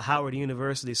 the Howard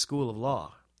University School of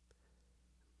Law.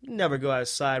 Never go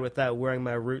outside without wearing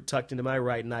my root tucked into my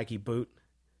right Nike boot.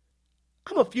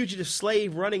 I'm a fugitive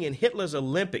slave running in Hitler's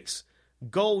Olympics,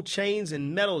 gold chains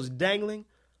and medals dangling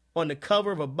on the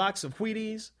cover of a box of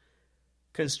Wheaties,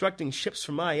 constructing ships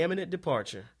for my imminent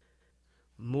departure,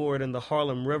 moored in the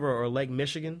Harlem River or Lake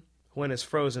Michigan when it's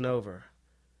frozen over.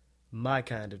 My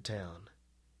kind of town.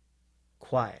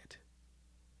 Quiet.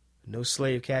 No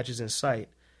slave catchers in sight.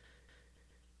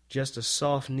 Just a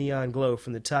soft neon glow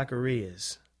from the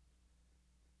taquerias.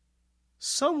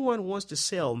 Someone wants to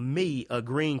sell me a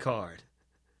green card.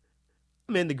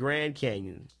 I'm in the Grand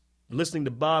Canyon, listening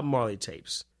to Bob Marley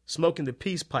tapes, smoking the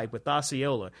peace pipe with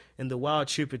Osceola and the Wild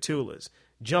Chupatulas,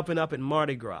 jumping up at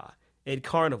Mardi Gras, at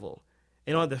Carnival,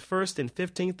 and on the 1st and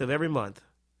 15th of every month.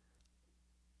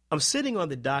 I'm sitting on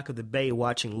the dock of the bay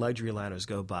watching luxury liners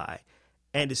go by,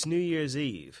 and it's New Year's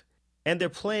Eve, and they're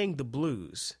playing the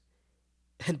blues,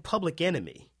 and Public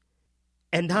Enemy,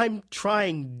 and I'm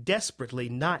trying desperately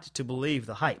not to believe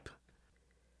the hype.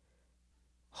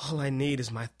 All I need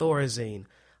is my Thorazine.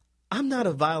 I'm not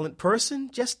a violent person,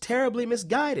 just terribly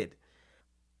misguided.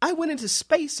 I went into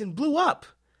space and blew up.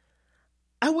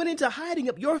 I went into hiding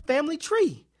up your family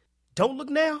tree. Don't look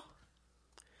now.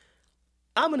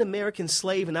 I'm an American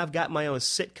slave and I've got my own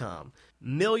sitcom.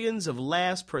 Millions of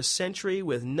laughs per century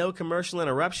with no commercial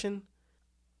interruption.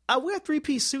 I wear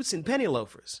three-piece suits and penny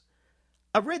loafers.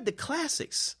 I've read the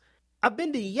classics. I've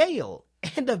been to Yale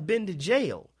and I've been to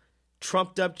jail.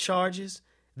 Trumped up charges.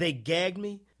 They gagged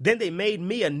me. Then they made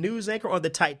me a news anchor on the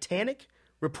Titanic,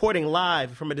 reporting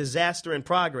live from a disaster in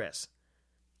progress.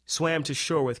 Swam to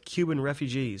shore with Cuban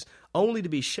refugees, only to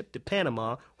be shipped to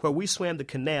Panama, where we swam the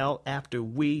canal after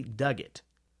we dug it.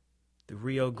 The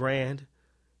Rio Grande,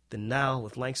 the Nile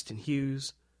with Langston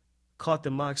Hughes, caught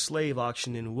the mock slave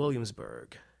auction in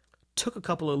Williamsburg. Took a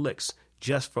couple of licks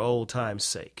just for old time's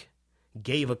sake.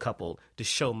 Gave a couple to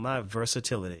show my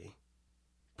versatility.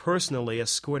 Personally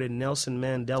escorted Nelson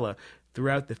Mandela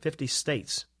throughout the 50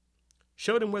 states.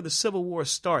 Showed him where the Civil War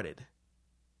started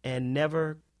and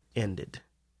never ended.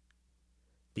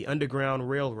 The Underground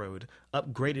Railroad,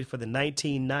 upgraded for the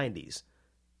 1990s.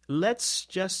 Let's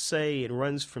just say it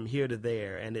runs from here to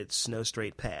there and it's no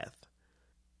straight path.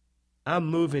 I'm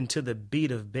moving to the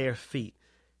beat of bare feet,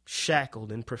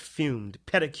 shackled and perfumed,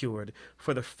 pedicured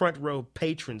for the front row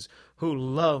patrons who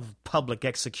love public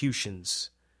executions.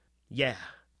 Yeah,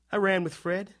 I ran with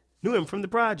Fred, knew him from the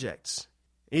projects.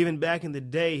 Even back in the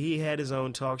day, he had his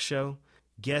own talk show.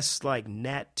 Guests like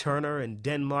Nat Turner and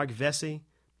Denmark Vesey.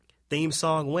 Theme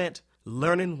song went,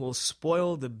 "Learning will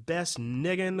spoil the best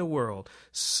nigga in the world,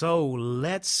 so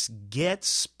let's get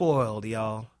spoiled,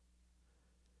 y'all."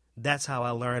 That's how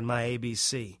I learned my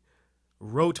ABC.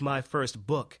 Wrote my first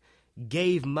book,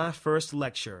 gave my first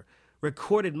lecture,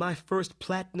 recorded my first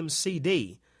platinum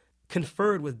CD,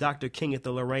 conferred with Dr. King at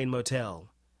the Lorraine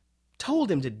Motel, told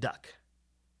him to duck.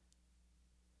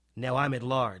 Now I'm at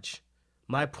large.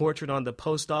 My portrait on the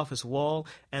post office wall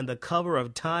and the cover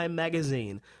of Time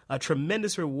magazine, a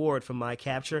tremendous reward for my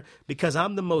capture because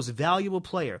I'm the most valuable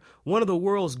player, one of the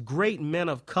world's great men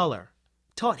of color.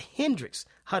 Taught Hendrix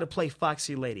how to play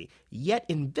Foxy Lady, yet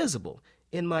invisible,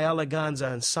 in my Eleganza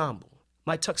ensemble,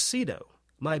 my tuxedo,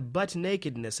 my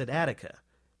butt-nakedness at Attica,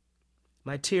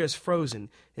 my tears frozen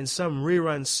in some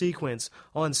rerun sequence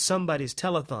on somebody's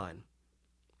telethon.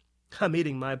 I'm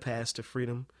eating my path to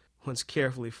freedom, once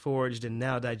carefully forged and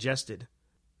now digested.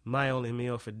 My only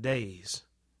meal for days.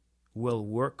 Will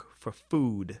work for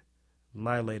food.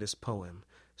 My latest poem,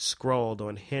 scrawled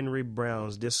on Henry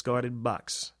Brown's discarded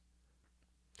box.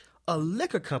 A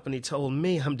liquor company told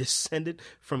me I'm descended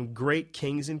from great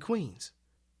kings and queens.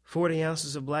 40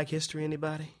 ounces of black history,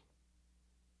 anybody?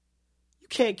 You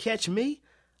can't catch me.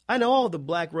 I know all the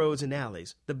black roads and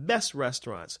alleys, the best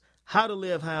restaurants, how to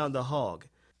live high on the hog.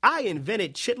 I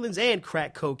invented chitlins and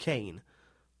crack cocaine.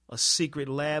 A secret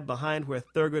lab behind where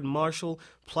Thurgood Marshall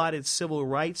plotted civil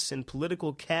rights and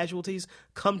political casualties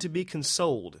come to be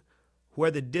consoled,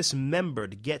 where the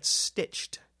dismembered get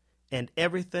stitched, and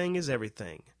everything is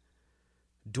everything.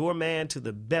 Doorman to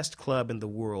the best club in the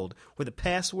world, where the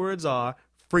passwords are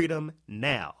Freedom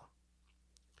Now.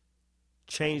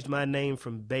 Changed my name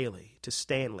from Bailey to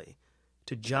Stanley,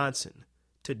 to Johnson,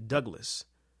 to Douglas,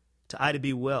 to Ida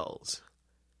B. Wells.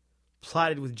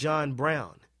 Plotted with John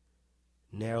Brown.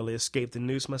 Narrowly escaped the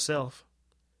noose myself.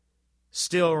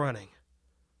 Still running.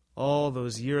 All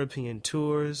those European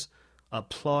tours,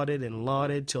 applauded and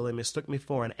lauded till they mistook me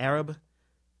for an Arab.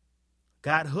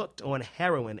 Got hooked on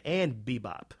heroin and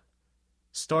bebop.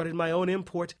 Started my own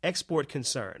import-export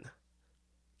concern.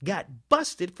 Got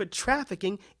busted for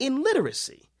trafficking in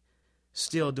literacy.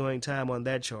 Still doing time on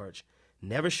that charge.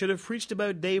 Never should have preached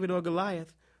about David or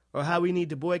Goliath, or how we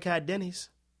need to boycott Denny's.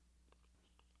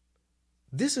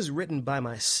 This is written by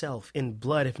myself, in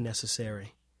blood if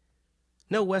necessary.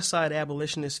 No West Side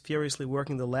abolitionist furiously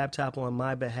working the laptop on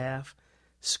my behalf,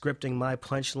 scripting my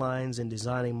punchlines and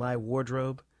designing my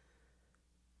wardrobe.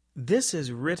 This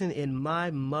is written in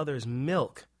my mother's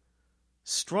milk,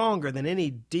 stronger than any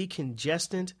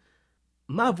decongestant.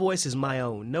 My voice is my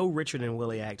own, no Richard and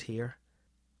Willie act here.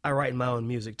 I write my own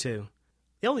music, too.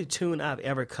 The only tune I've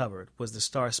ever covered was the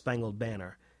Star-Spangled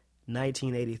Banner,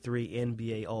 1983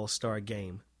 NBA All-Star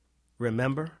Game.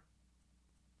 Remember?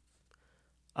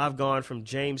 I've gone from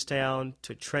Jamestown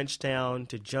to Trenchtown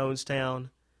to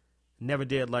Jonestown. Never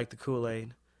did like the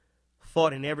Kool-Aid.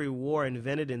 Fought in every war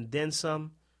invented and then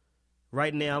some.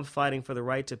 Right now I'm fighting for the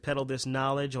right to peddle this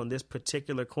knowledge on this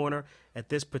particular corner at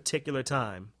this particular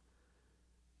time.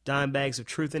 Dime bags of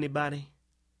truth, anybody?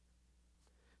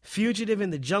 Fugitive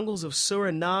in the jungles of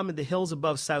Suriname and the hills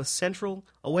above South Central,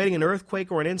 awaiting an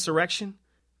earthquake or an insurrection,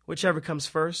 whichever comes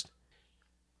first.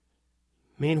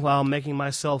 Meanwhile, making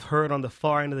myself heard on the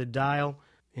far end of the dial,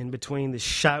 in between the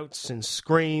shouts and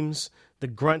screams, the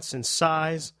grunts and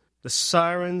sighs, the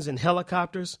sirens and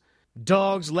helicopters,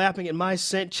 dogs lapping at my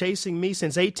scent, chasing me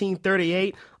since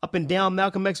 1838 up and down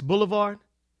Malcolm X Boulevard.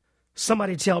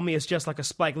 Somebody tell me it's just like a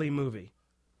Spike Lee movie.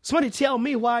 Somebody tell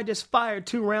me why I just fired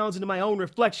 2 rounds into my own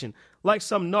reflection like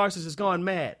some narcissist gone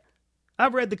mad.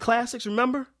 I've read the classics,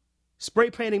 remember? Spray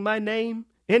painting my name,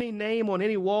 any name on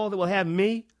any wall that will have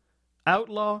me,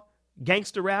 outlaw,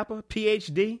 gangster rapper,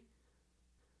 PhD.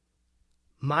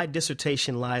 My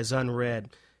dissertation lies unread,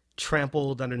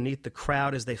 trampled underneath the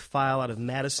crowd as they file out of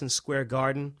Madison Square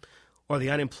Garden, or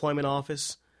the unemployment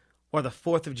office, or the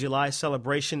 4th of July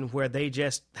celebration where they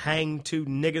just hang 2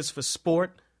 niggas for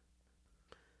sport.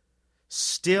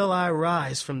 Still I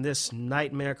rise from this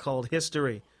nightmare called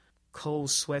history. Cold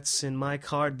sweats in my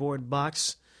cardboard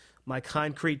box, my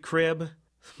concrete crib,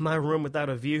 my room without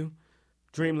a view,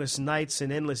 dreamless nights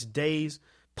and endless days,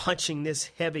 punching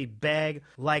this heavy bag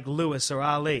like Lewis or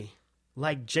Ali,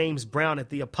 like James Brown at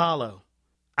the Apollo,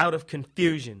 out of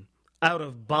confusion, out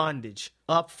of bondage,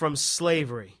 up from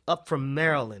slavery, up from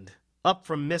Maryland, up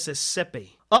from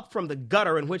Mississippi, up from the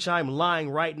gutter in which I'm lying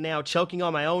right now, choking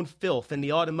on my own filth in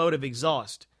the automotive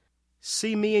exhaust.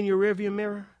 See me in your rearview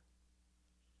mirror?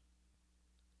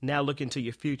 Now look into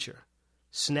your future.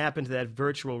 Snap into that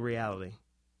virtual reality.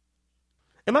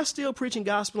 Am I still preaching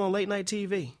gospel on late-night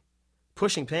TV?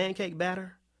 Pushing pancake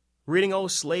batter? Reading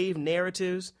old slave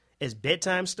narratives as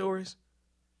bedtime stories?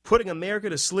 Putting America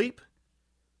to sleep?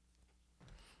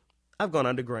 I've gone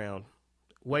underground,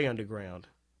 way underground,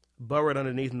 burrowed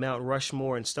underneath Mount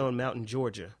Rushmore in Stone Mountain,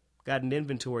 Georgia, got an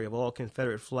inventory of all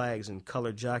Confederate flags and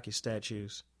colored jockey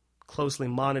statues, closely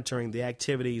monitoring the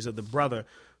activities of the brother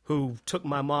who took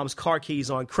my mom's car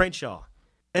keys on Crenshaw,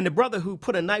 and the brother who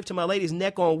put a knife to my lady's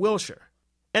neck on Wilshire,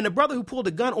 and the brother who pulled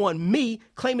a gun on me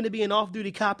claiming to be an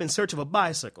off-duty cop in search of a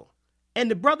bicycle, and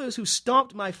the brothers who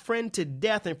stomped my friend to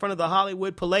death in front of the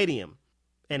Hollywood Palladium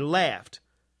and laughed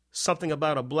something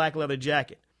about a black leather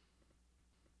jacket.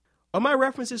 Are my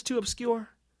references too obscure?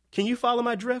 Can you follow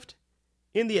my drift?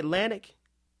 In the Atlantic?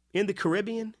 In the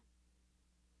Caribbean?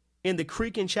 In the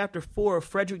creek in chapter 4 of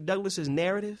Frederick Douglass's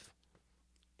narrative?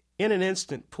 In an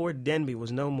instant, poor Denby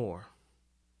was no more.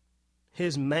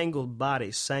 His mangled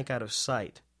body sank out of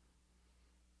sight,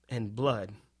 and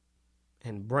blood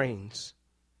and brains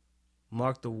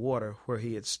marked the water where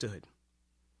he had stood.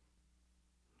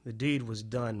 The deed was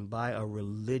done by a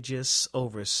religious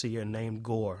overseer named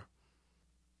Gore.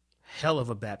 Hell of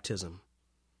a baptism.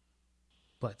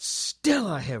 But still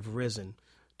I have risen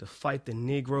to fight the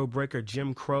Negro breaker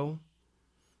Jim Crow,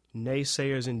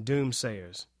 naysayers and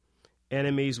doomsayers,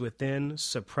 enemies within,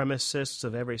 supremacists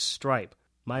of every stripe,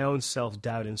 my own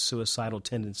self-doubt and suicidal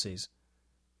tendencies.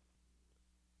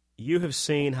 You have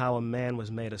seen how a man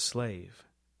was made a slave.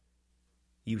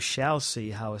 You shall see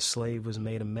how a slave was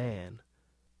made a man,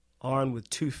 armed with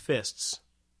 2 fists,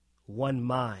 1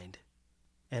 mind,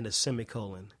 and a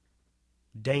semicolon.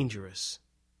 Dangerous,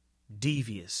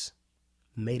 devious,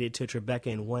 made it to Tribeca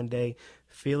in one day,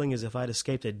 feeling as if I'd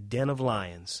escaped a den of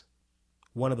lions.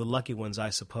 One of the lucky ones, I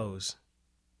suppose.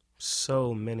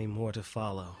 So many more to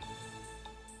follow.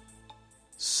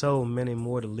 So many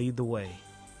more to lead the way.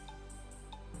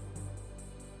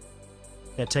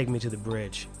 Now take me to the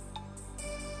bridge.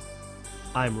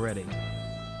 I'm ready.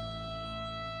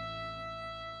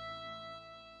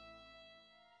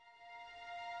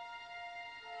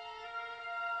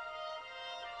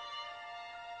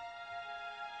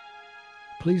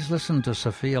 Please listen to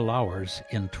Sophia Lauer's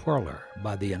In Twirler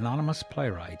by the anonymous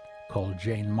playwright called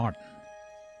Jane Martin.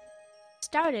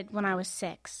 Started when I was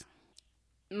 6.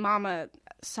 Mama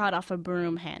sawed off a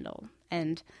broom handle,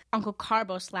 and Uncle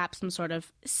Carbo slapped some sort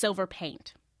of silver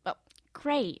paint. Well,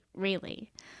 gray, really,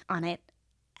 on it.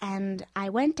 And I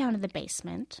went down to the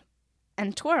basement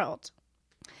and twirled.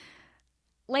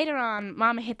 Later on,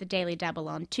 Mama hit the daily double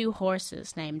on 2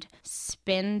 horses named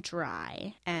Spin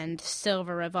Dry and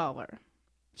Silver Revolver.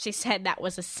 She said that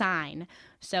was a sign,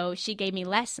 so she gave me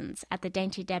lessons at the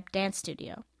Dainty Deb Dance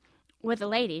Studio, where the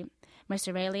lady, Miss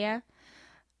Aurelia,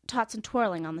 taught some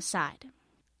twirling on the side.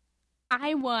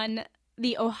 I won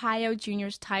the Ohio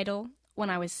Juniors title when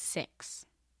I was 6,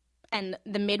 and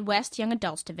the Midwest Young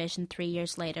Adults Division 3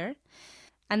 years later,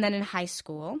 and then in high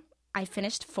school, I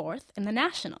finished 4th in the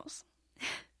Nationals.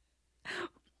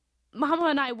 Mama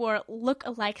and I wore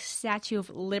look-alike Statue of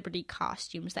Liberty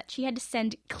costumes that she had to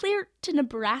send clear to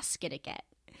Nebraska to get.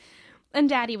 And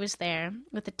Daddy was there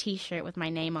with a t-shirt with my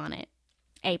name on it.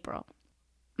 April.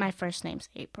 My first name's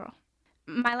April.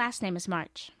 My last name is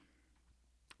March.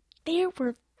 There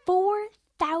were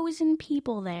 4,000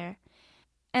 people there.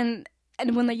 And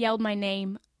when they yelled my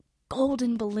name,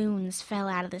 golden balloons fell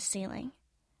out of the ceiling.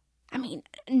 I mean,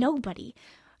 nobody,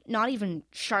 not even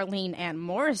Charlene Ann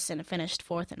Morrison, finished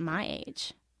 4th at my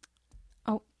age.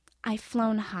 Oh, I've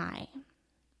flown high,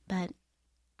 but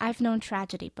I've known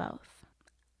tragedy both.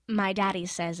 My daddy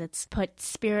says it's put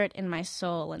spirit in my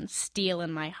soul and steel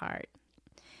in my heart.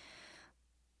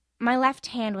 My left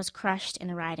hand was crushed in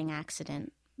a riding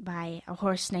accident by a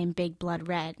horse named Big Blood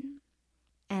Red.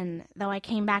 And though I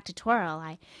came back to twirl,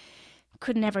 I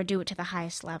could never do it to the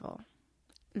highest level.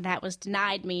 That was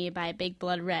denied me by Big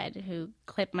Blood Red, who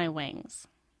clipped my wings.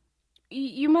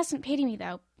 You mustn't pity me,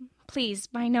 though. Please,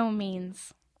 by no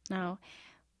means. No.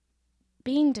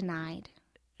 Being denied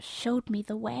showed me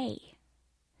the way.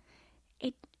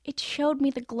 It showed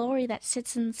me the glory that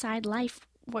sits inside life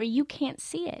where you can't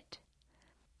see it.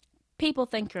 People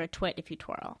think you're a twit if you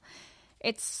twirl.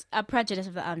 It's a prejudice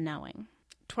of the unknowing.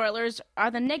 Twirlers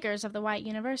are the niggers of the white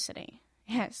university.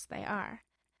 Yes, they are.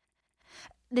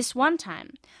 This one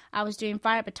time, I was doing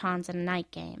fire batons at a night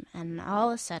game, and all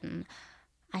of a sudden,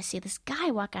 I see this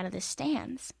guy walk out of the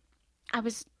stands. I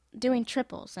was doing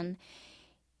triples, and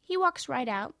He walks right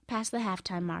out past the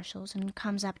halftime marshals and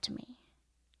comes up to me.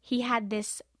 He had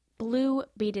this blue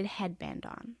beaded headband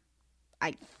on.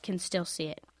 I can still see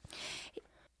it. He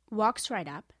walks right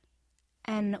up,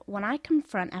 and when I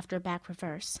confront after a back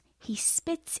reverse, he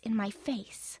spits in my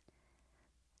face.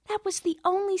 That was the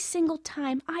only single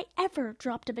time I ever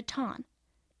dropped a baton.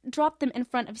 Dropped them in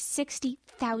front of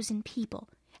 60,000 people.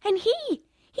 And he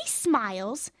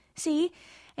smiles, see?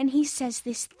 And he says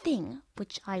this thing,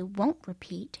 which I won't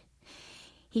repeat.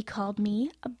 He called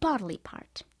me a bodily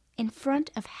part in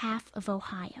front of half of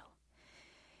Ohio.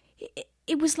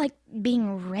 It was like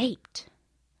being raped.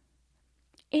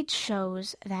 It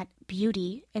shows that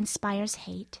beauty inspires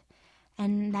hate,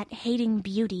 and that hating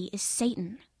beauty is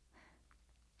Satan.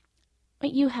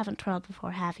 But you haven't twirled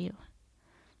before, have you?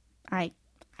 I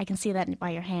can see that by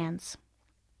your hands.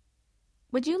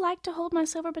 Would you like to hold my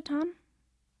silver baton?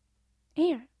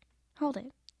 Here, hold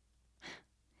it.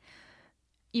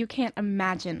 You can't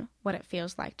imagine what it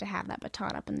feels like to have that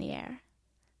baton up in the air.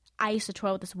 I used to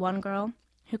twirl with this one girl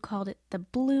who called it the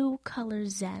blue color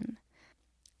Zen.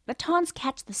 Batons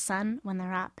catch the sun when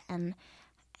they're up, and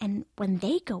when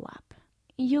they go up,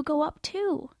 you go up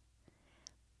too.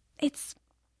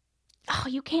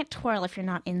 You can't twirl if you're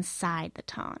not inside the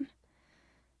ton.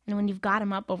 And when you've got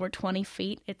him up over 20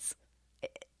 feet, it's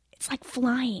like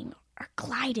flying or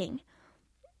gliding.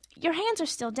 Your hands are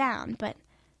still down, but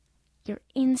your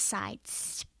insides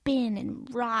spin and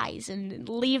rise and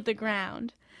leave the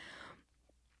ground.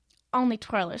 Only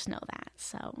twirlers know that,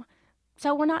 so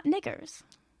we're not niggers.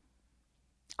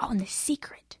 Oh, and the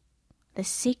secret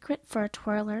for a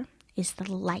twirler is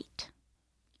the light.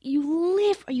 You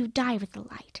live or you die with the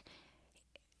light.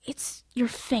 It's your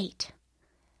fate.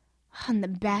 And the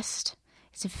best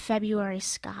is a February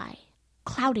sky,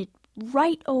 clouded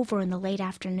right over in the late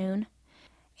afternoon.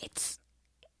 It's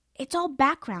all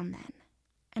background then.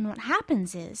 And what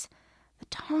happens is the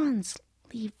tawns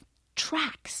leave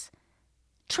tracks,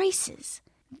 traces.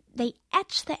 They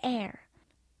etch the air.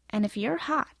 And if you're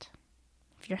hot,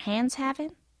 if your hands have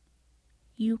it,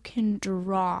 you can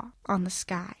draw on the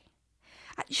sky.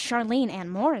 Charlene Ann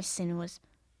Morrison was...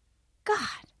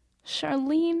 God,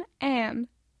 Charlene Ann.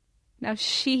 Now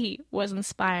she was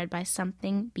inspired by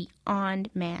something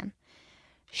beyond man.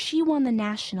 She won the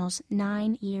Nationals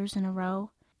 9 years in a row,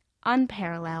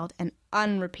 unparalleled and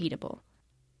unrepeatable.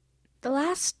 The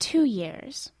last 2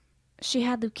 years, she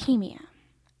had leukemia,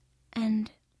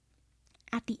 and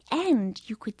at the end,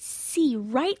 you could see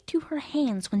right through her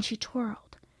hands when she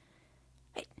twirled.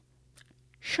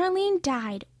 Charlene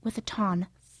died with a ton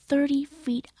 30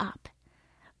 feet up.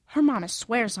 Her mama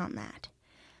swears on that.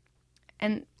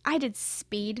 And I did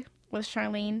speed with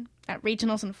Charlene at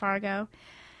regionals in Fargo,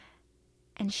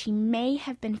 and she may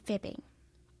have been fibbing,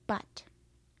 but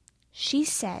she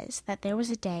says that there was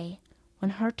a day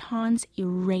when her tawns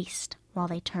erased while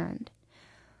they turned,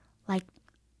 like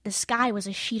the sky was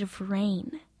a sheet of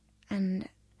rain, and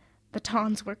the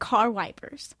tawns were car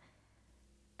wipers.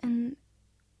 And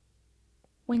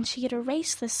when she had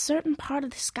erased this certain part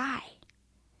of the sky,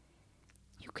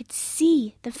 you could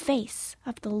see the face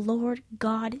of the Lord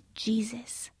God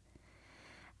Jesus.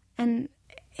 And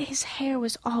his hair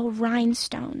was all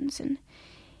rhinestones, and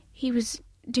he was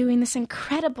doing this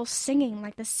incredible singing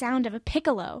like the sound of a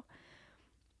piccolo.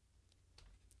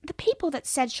 The people that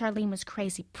said Charlene was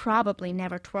crazy probably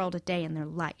never twirled a day in their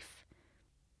life.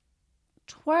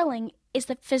 Twirling is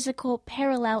the physical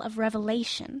parallel of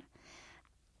revelation.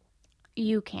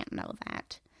 You can't know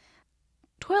that.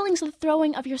 Twirling's the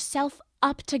throwing of yourself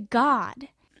up to God.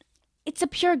 It's a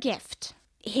pure gift,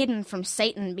 hidden from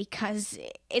Satan because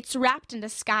it's wrapped and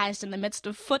disguised in the midst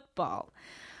of football.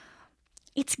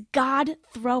 It's God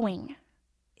throwing,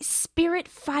 spirit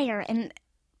fire, and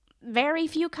very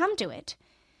few come to it.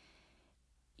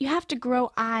 You have to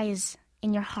grow eyes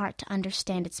in your heart to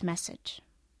understand its message.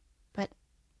 But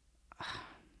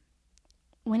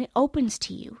when it opens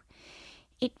to you,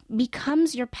 it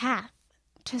becomes your path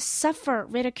to suffer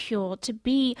ridicule, to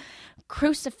be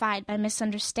crucified by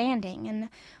misunderstanding, and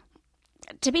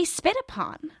to be spit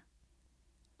upon.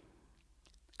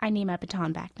 I need my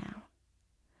baton back now.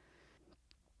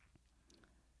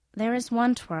 There is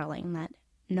one twirling that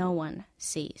no one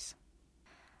sees.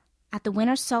 At the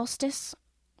winter solstice,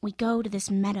 we go to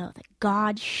this meadow that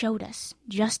God showed us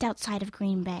just outside of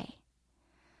Green Bay.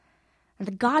 And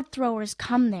the God throwers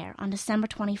come there on December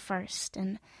 21st,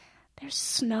 and there's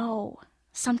snow,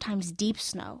 sometimes deep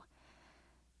snow,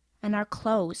 and our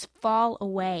clothes fall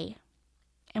away,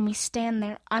 and we stand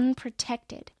there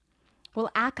unprotected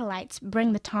while acolytes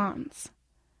bring the tawns.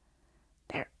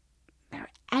 They're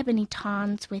ebony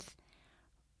tawns with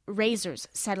razors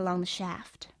set along the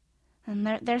shaft, and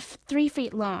they're 3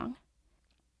 feet long.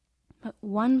 But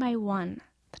one by one,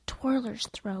 the twirlers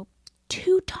throw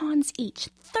 2 tons each,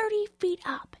 30 feet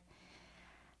up.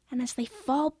 And as they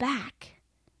fall back,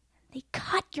 they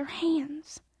cut your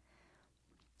hands.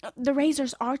 The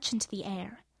razors arch into the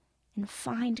air and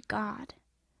find God,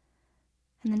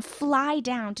 and then fly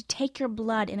down to take your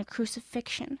blood in a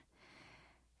crucifixion.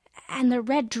 And the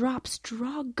red drops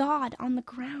draw God on the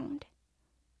ground.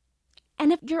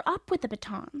 And if you're up with the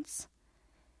batons,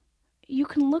 you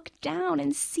can look down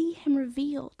and see him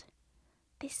revealed.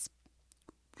 This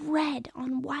red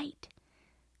on white.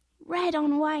 Red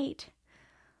on white.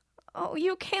 Oh,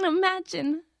 you can't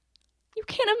imagine. You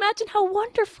can't imagine how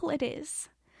wonderful it is.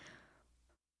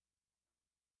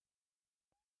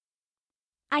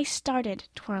 I started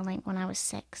twirling when I was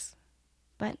 6,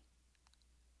 but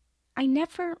I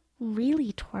never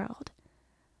really twirled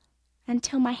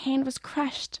until my hand was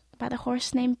crushed by the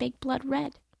horse named Big Blood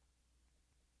Red.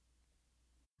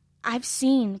 I've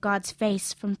seen God's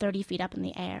face from 30 feet up in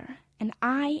the air, and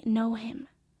I know him.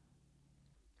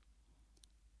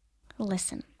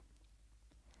 Listen.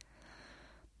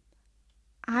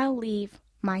 I'll leave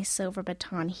my silver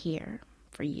baton here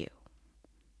for you,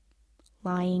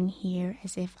 lying here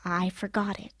as if I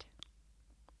forgot it.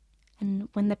 And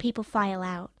when the people file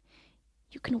out,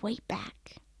 you can wait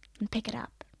back and pick it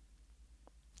up.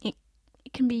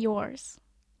 It can be yours.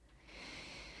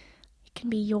 It can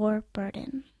be your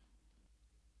burden.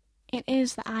 It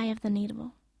is the eye of the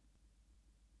needle.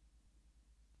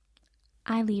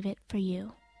 I leave it for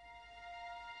you.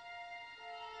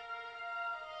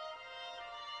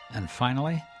 And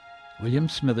finally, William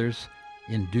Smithers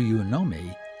in Do You Know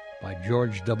Me by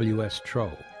George W.S.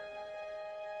 Trow.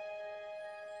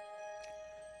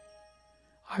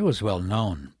 I was well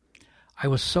known. I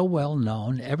was so well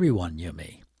known, everyone knew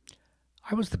me.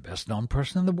 I was the best-known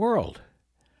person in the world.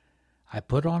 I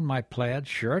put on my plaid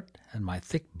shirt and my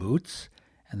thick boots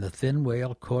and the thin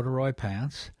whale corduroy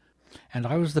pants, and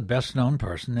I was the best-known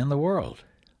person in the world.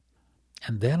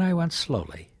 And then I went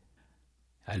slowly.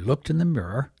 I looked in the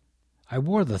mirror. I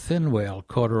wore the thin whale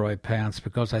corduroy pants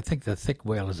because I think the thick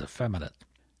whale is effeminate.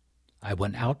 I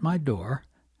went out my door.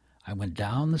 I went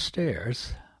down the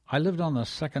stairs. I lived on the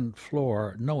second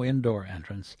floor, no indoor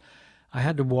entrance. I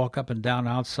had to walk up and down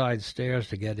outside stairs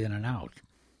to get in and out.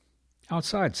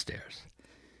 Outside stairs.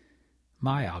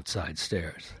 My outside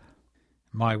stairs.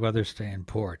 My weather-stained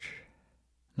porch.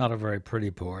 Not a very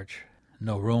pretty porch.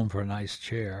 No room for a nice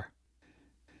chair.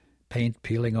 Paint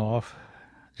peeling off,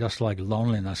 just like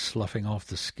loneliness sloughing off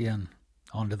the skin,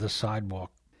 onto the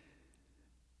sidewalk.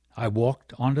 I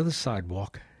walked onto the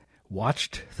sidewalk,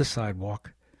 watched the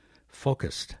sidewalk,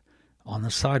 focused on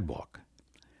the sidewalk.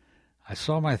 I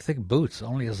saw my thick boots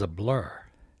only as a blur.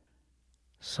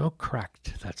 So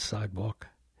cracked, that sidewalk.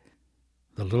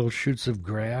 The little shoots of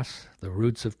grass, the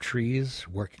roots of trees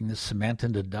working the cement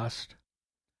into dust.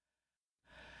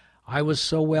 I was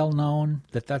so well known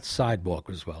that sidewalk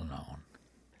was well known.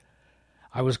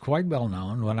 I was quite well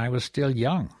known when I was still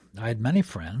young. I had many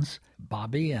friends,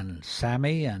 Bobby and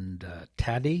Sammy and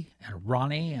Taddy and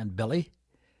Ronnie and Billy.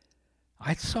 I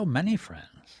had so many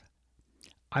friends.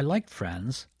 I liked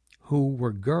friends who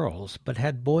were girls but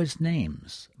had boys'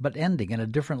 names, but ending in a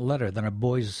different letter than a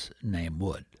boy's name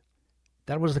would.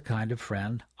 That was the kind of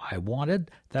friend I wanted.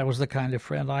 That was the kind of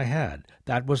friend I had.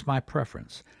 That was my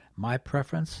preference. My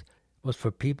preference was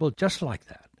for people just like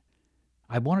that.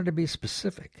 I wanted to be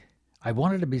specific. I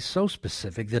wanted to be so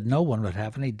specific that no one would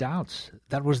have any doubts.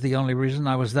 That was the only reason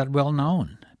I was that well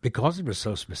known, because it was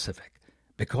so specific,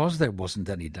 because there wasn't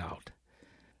any doubt.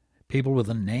 People with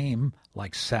a name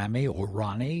like Sammy or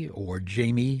Ronnie or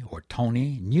Jamie or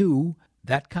Tony knew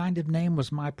that kind of name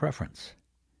was my preference.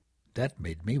 That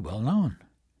made me well known.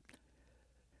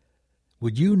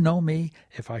 Would you know me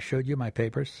if I showed you my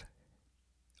papers?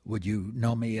 Would you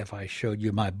know me if I showed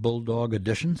you my Bulldog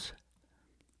editions?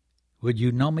 Would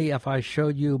you know me if I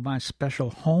showed you my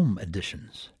special home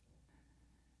editions?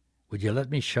 Would you let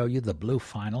me show you the blue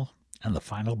final and the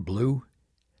final blue?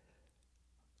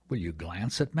 Will you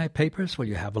glance at my papers? Will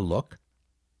you have a look?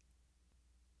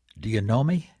 Do you know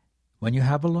me when you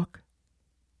have a look?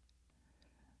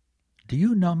 Do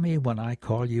you know me when I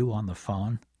call you on the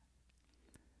phone?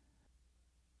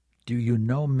 Do you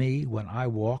know me when I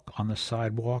walk on the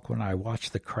sidewalk, when I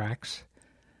watch the cracks?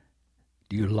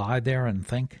 Do you lie there and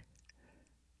think,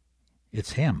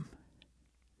 it's him.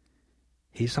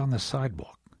 He's on the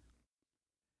sidewalk.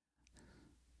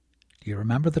 Do you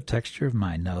remember the texture of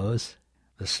my nose?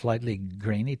 The slightly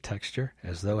grainy texture,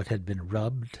 as though it had been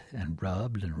rubbed and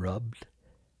rubbed and rubbed?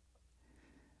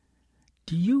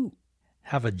 Do you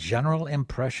have a general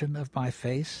impression of my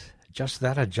face? Just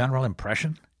that, a general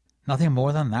impression? Nothing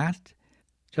more than that?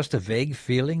 Just a vague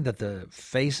feeling that the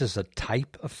face is a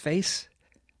type of face?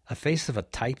 A face of a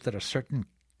type that a certain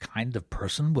kind of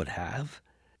person would have?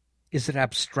 Is it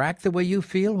abstract the way you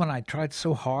feel when I tried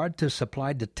so hard to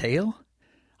supply detail?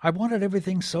 I wanted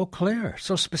everything so clear,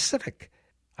 so specific.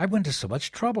 I went to so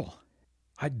much trouble.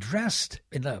 I dressed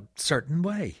in a certain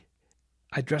way.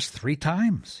 I dressed 3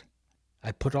 times.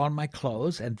 I put on my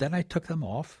clothes, and then I took them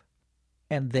off,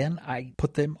 and then I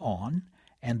put them on,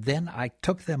 and then I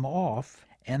took them off,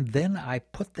 and then I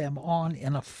put them on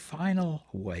in a final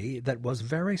way that was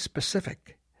very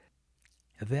specific.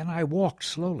 Then I walked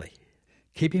slowly,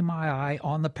 keeping my eye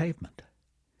on the pavement.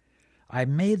 I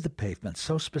made the pavement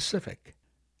so specific.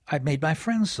 I made my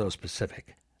friends so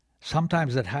specific.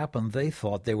 Sometimes it happened they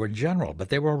thought they were general, but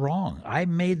they were wrong. I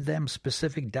made them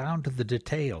specific down to the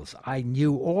details. I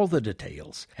knew all the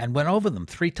details and went over them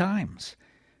 3 times.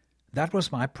 That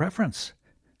was my preference.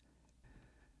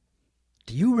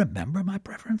 Do you remember my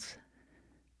preference?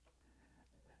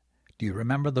 Do you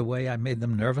remember the way I made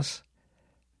them nervous?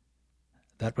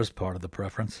 That was part of the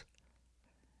preference.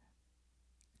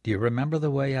 Do you remember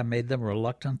the way I made them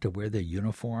reluctant to wear their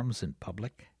uniforms in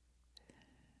public?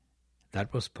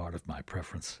 That was part of my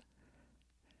preference.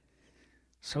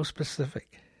 So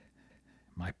specific,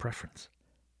 my preference.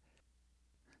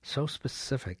 So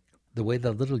specific, the way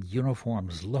the little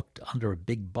uniforms looked under a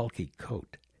big bulky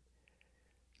coat.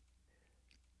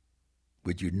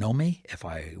 Would you know me if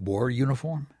I wore a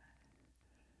uniform?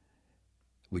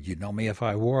 Would you know me if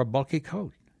I wore a bulky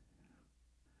coat?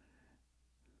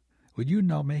 Would you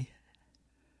know me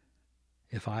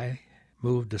if I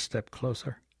moved a step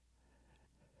closer?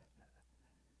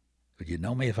 Would you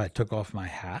know me if I took off my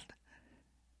hat?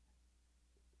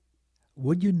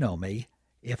 Would you know me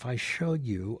if I showed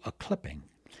you a clipping?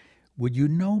 Would you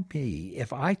know me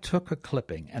if I took a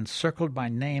clipping and circled my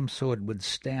name so it would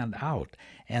stand out,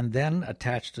 and then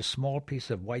attached a small piece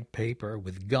of white paper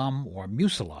with gum or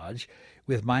mucilage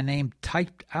with my name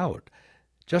typed out,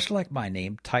 just like my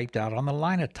name typed out on the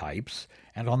linotypes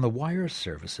and on the wire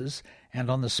services and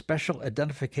on the special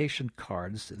identification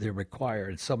cards they require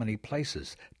in so many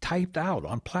places, typed out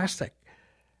on plastic?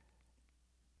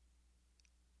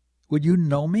 Would you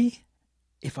know me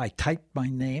if I typed my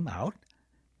name out?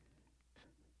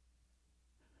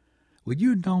 Would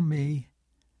you know me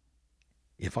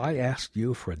if I asked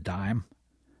you for a dime?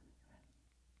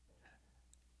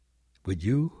 Would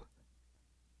you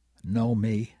know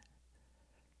me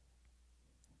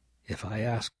if I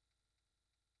asked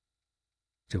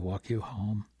to walk you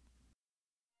home?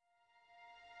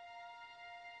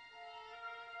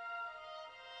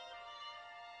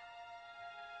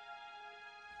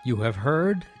 You have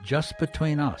heard Just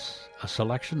Between Us, a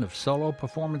selection of solo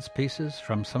performance pieces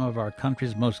from some of our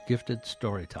country's most gifted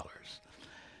storytellers.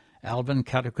 Alvin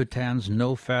Katakutan's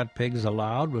No Fat Pigs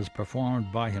Allowed was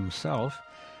performed by himself,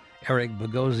 Eric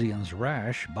Bogosian's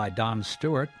Rash by Don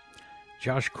Stewart,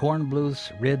 Josh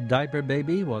Kornbluth's Red Diaper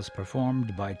Baby was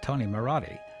performed by Tony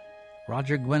Marotti,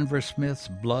 Roger Guenver Smith's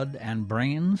Blood and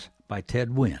Brains by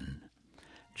Ted Wynn,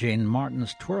 Jane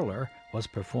Martin's Twirler was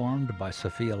performed by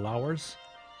Sophia Lowers,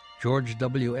 George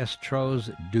W. S.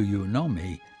 Tro's Do You Know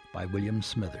Me by William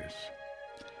Smithers.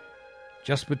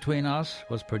 Just Between Us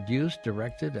was produced,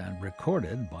 directed, and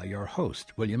recorded by your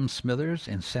host, William Smithers,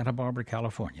 in Santa Barbara,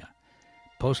 California.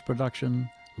 Post-production,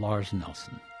 Lars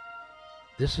Nelson.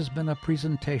 This has been a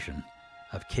presentation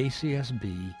of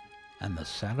KCSB and the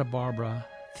Santa Barbara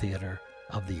Theater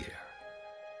of the Year.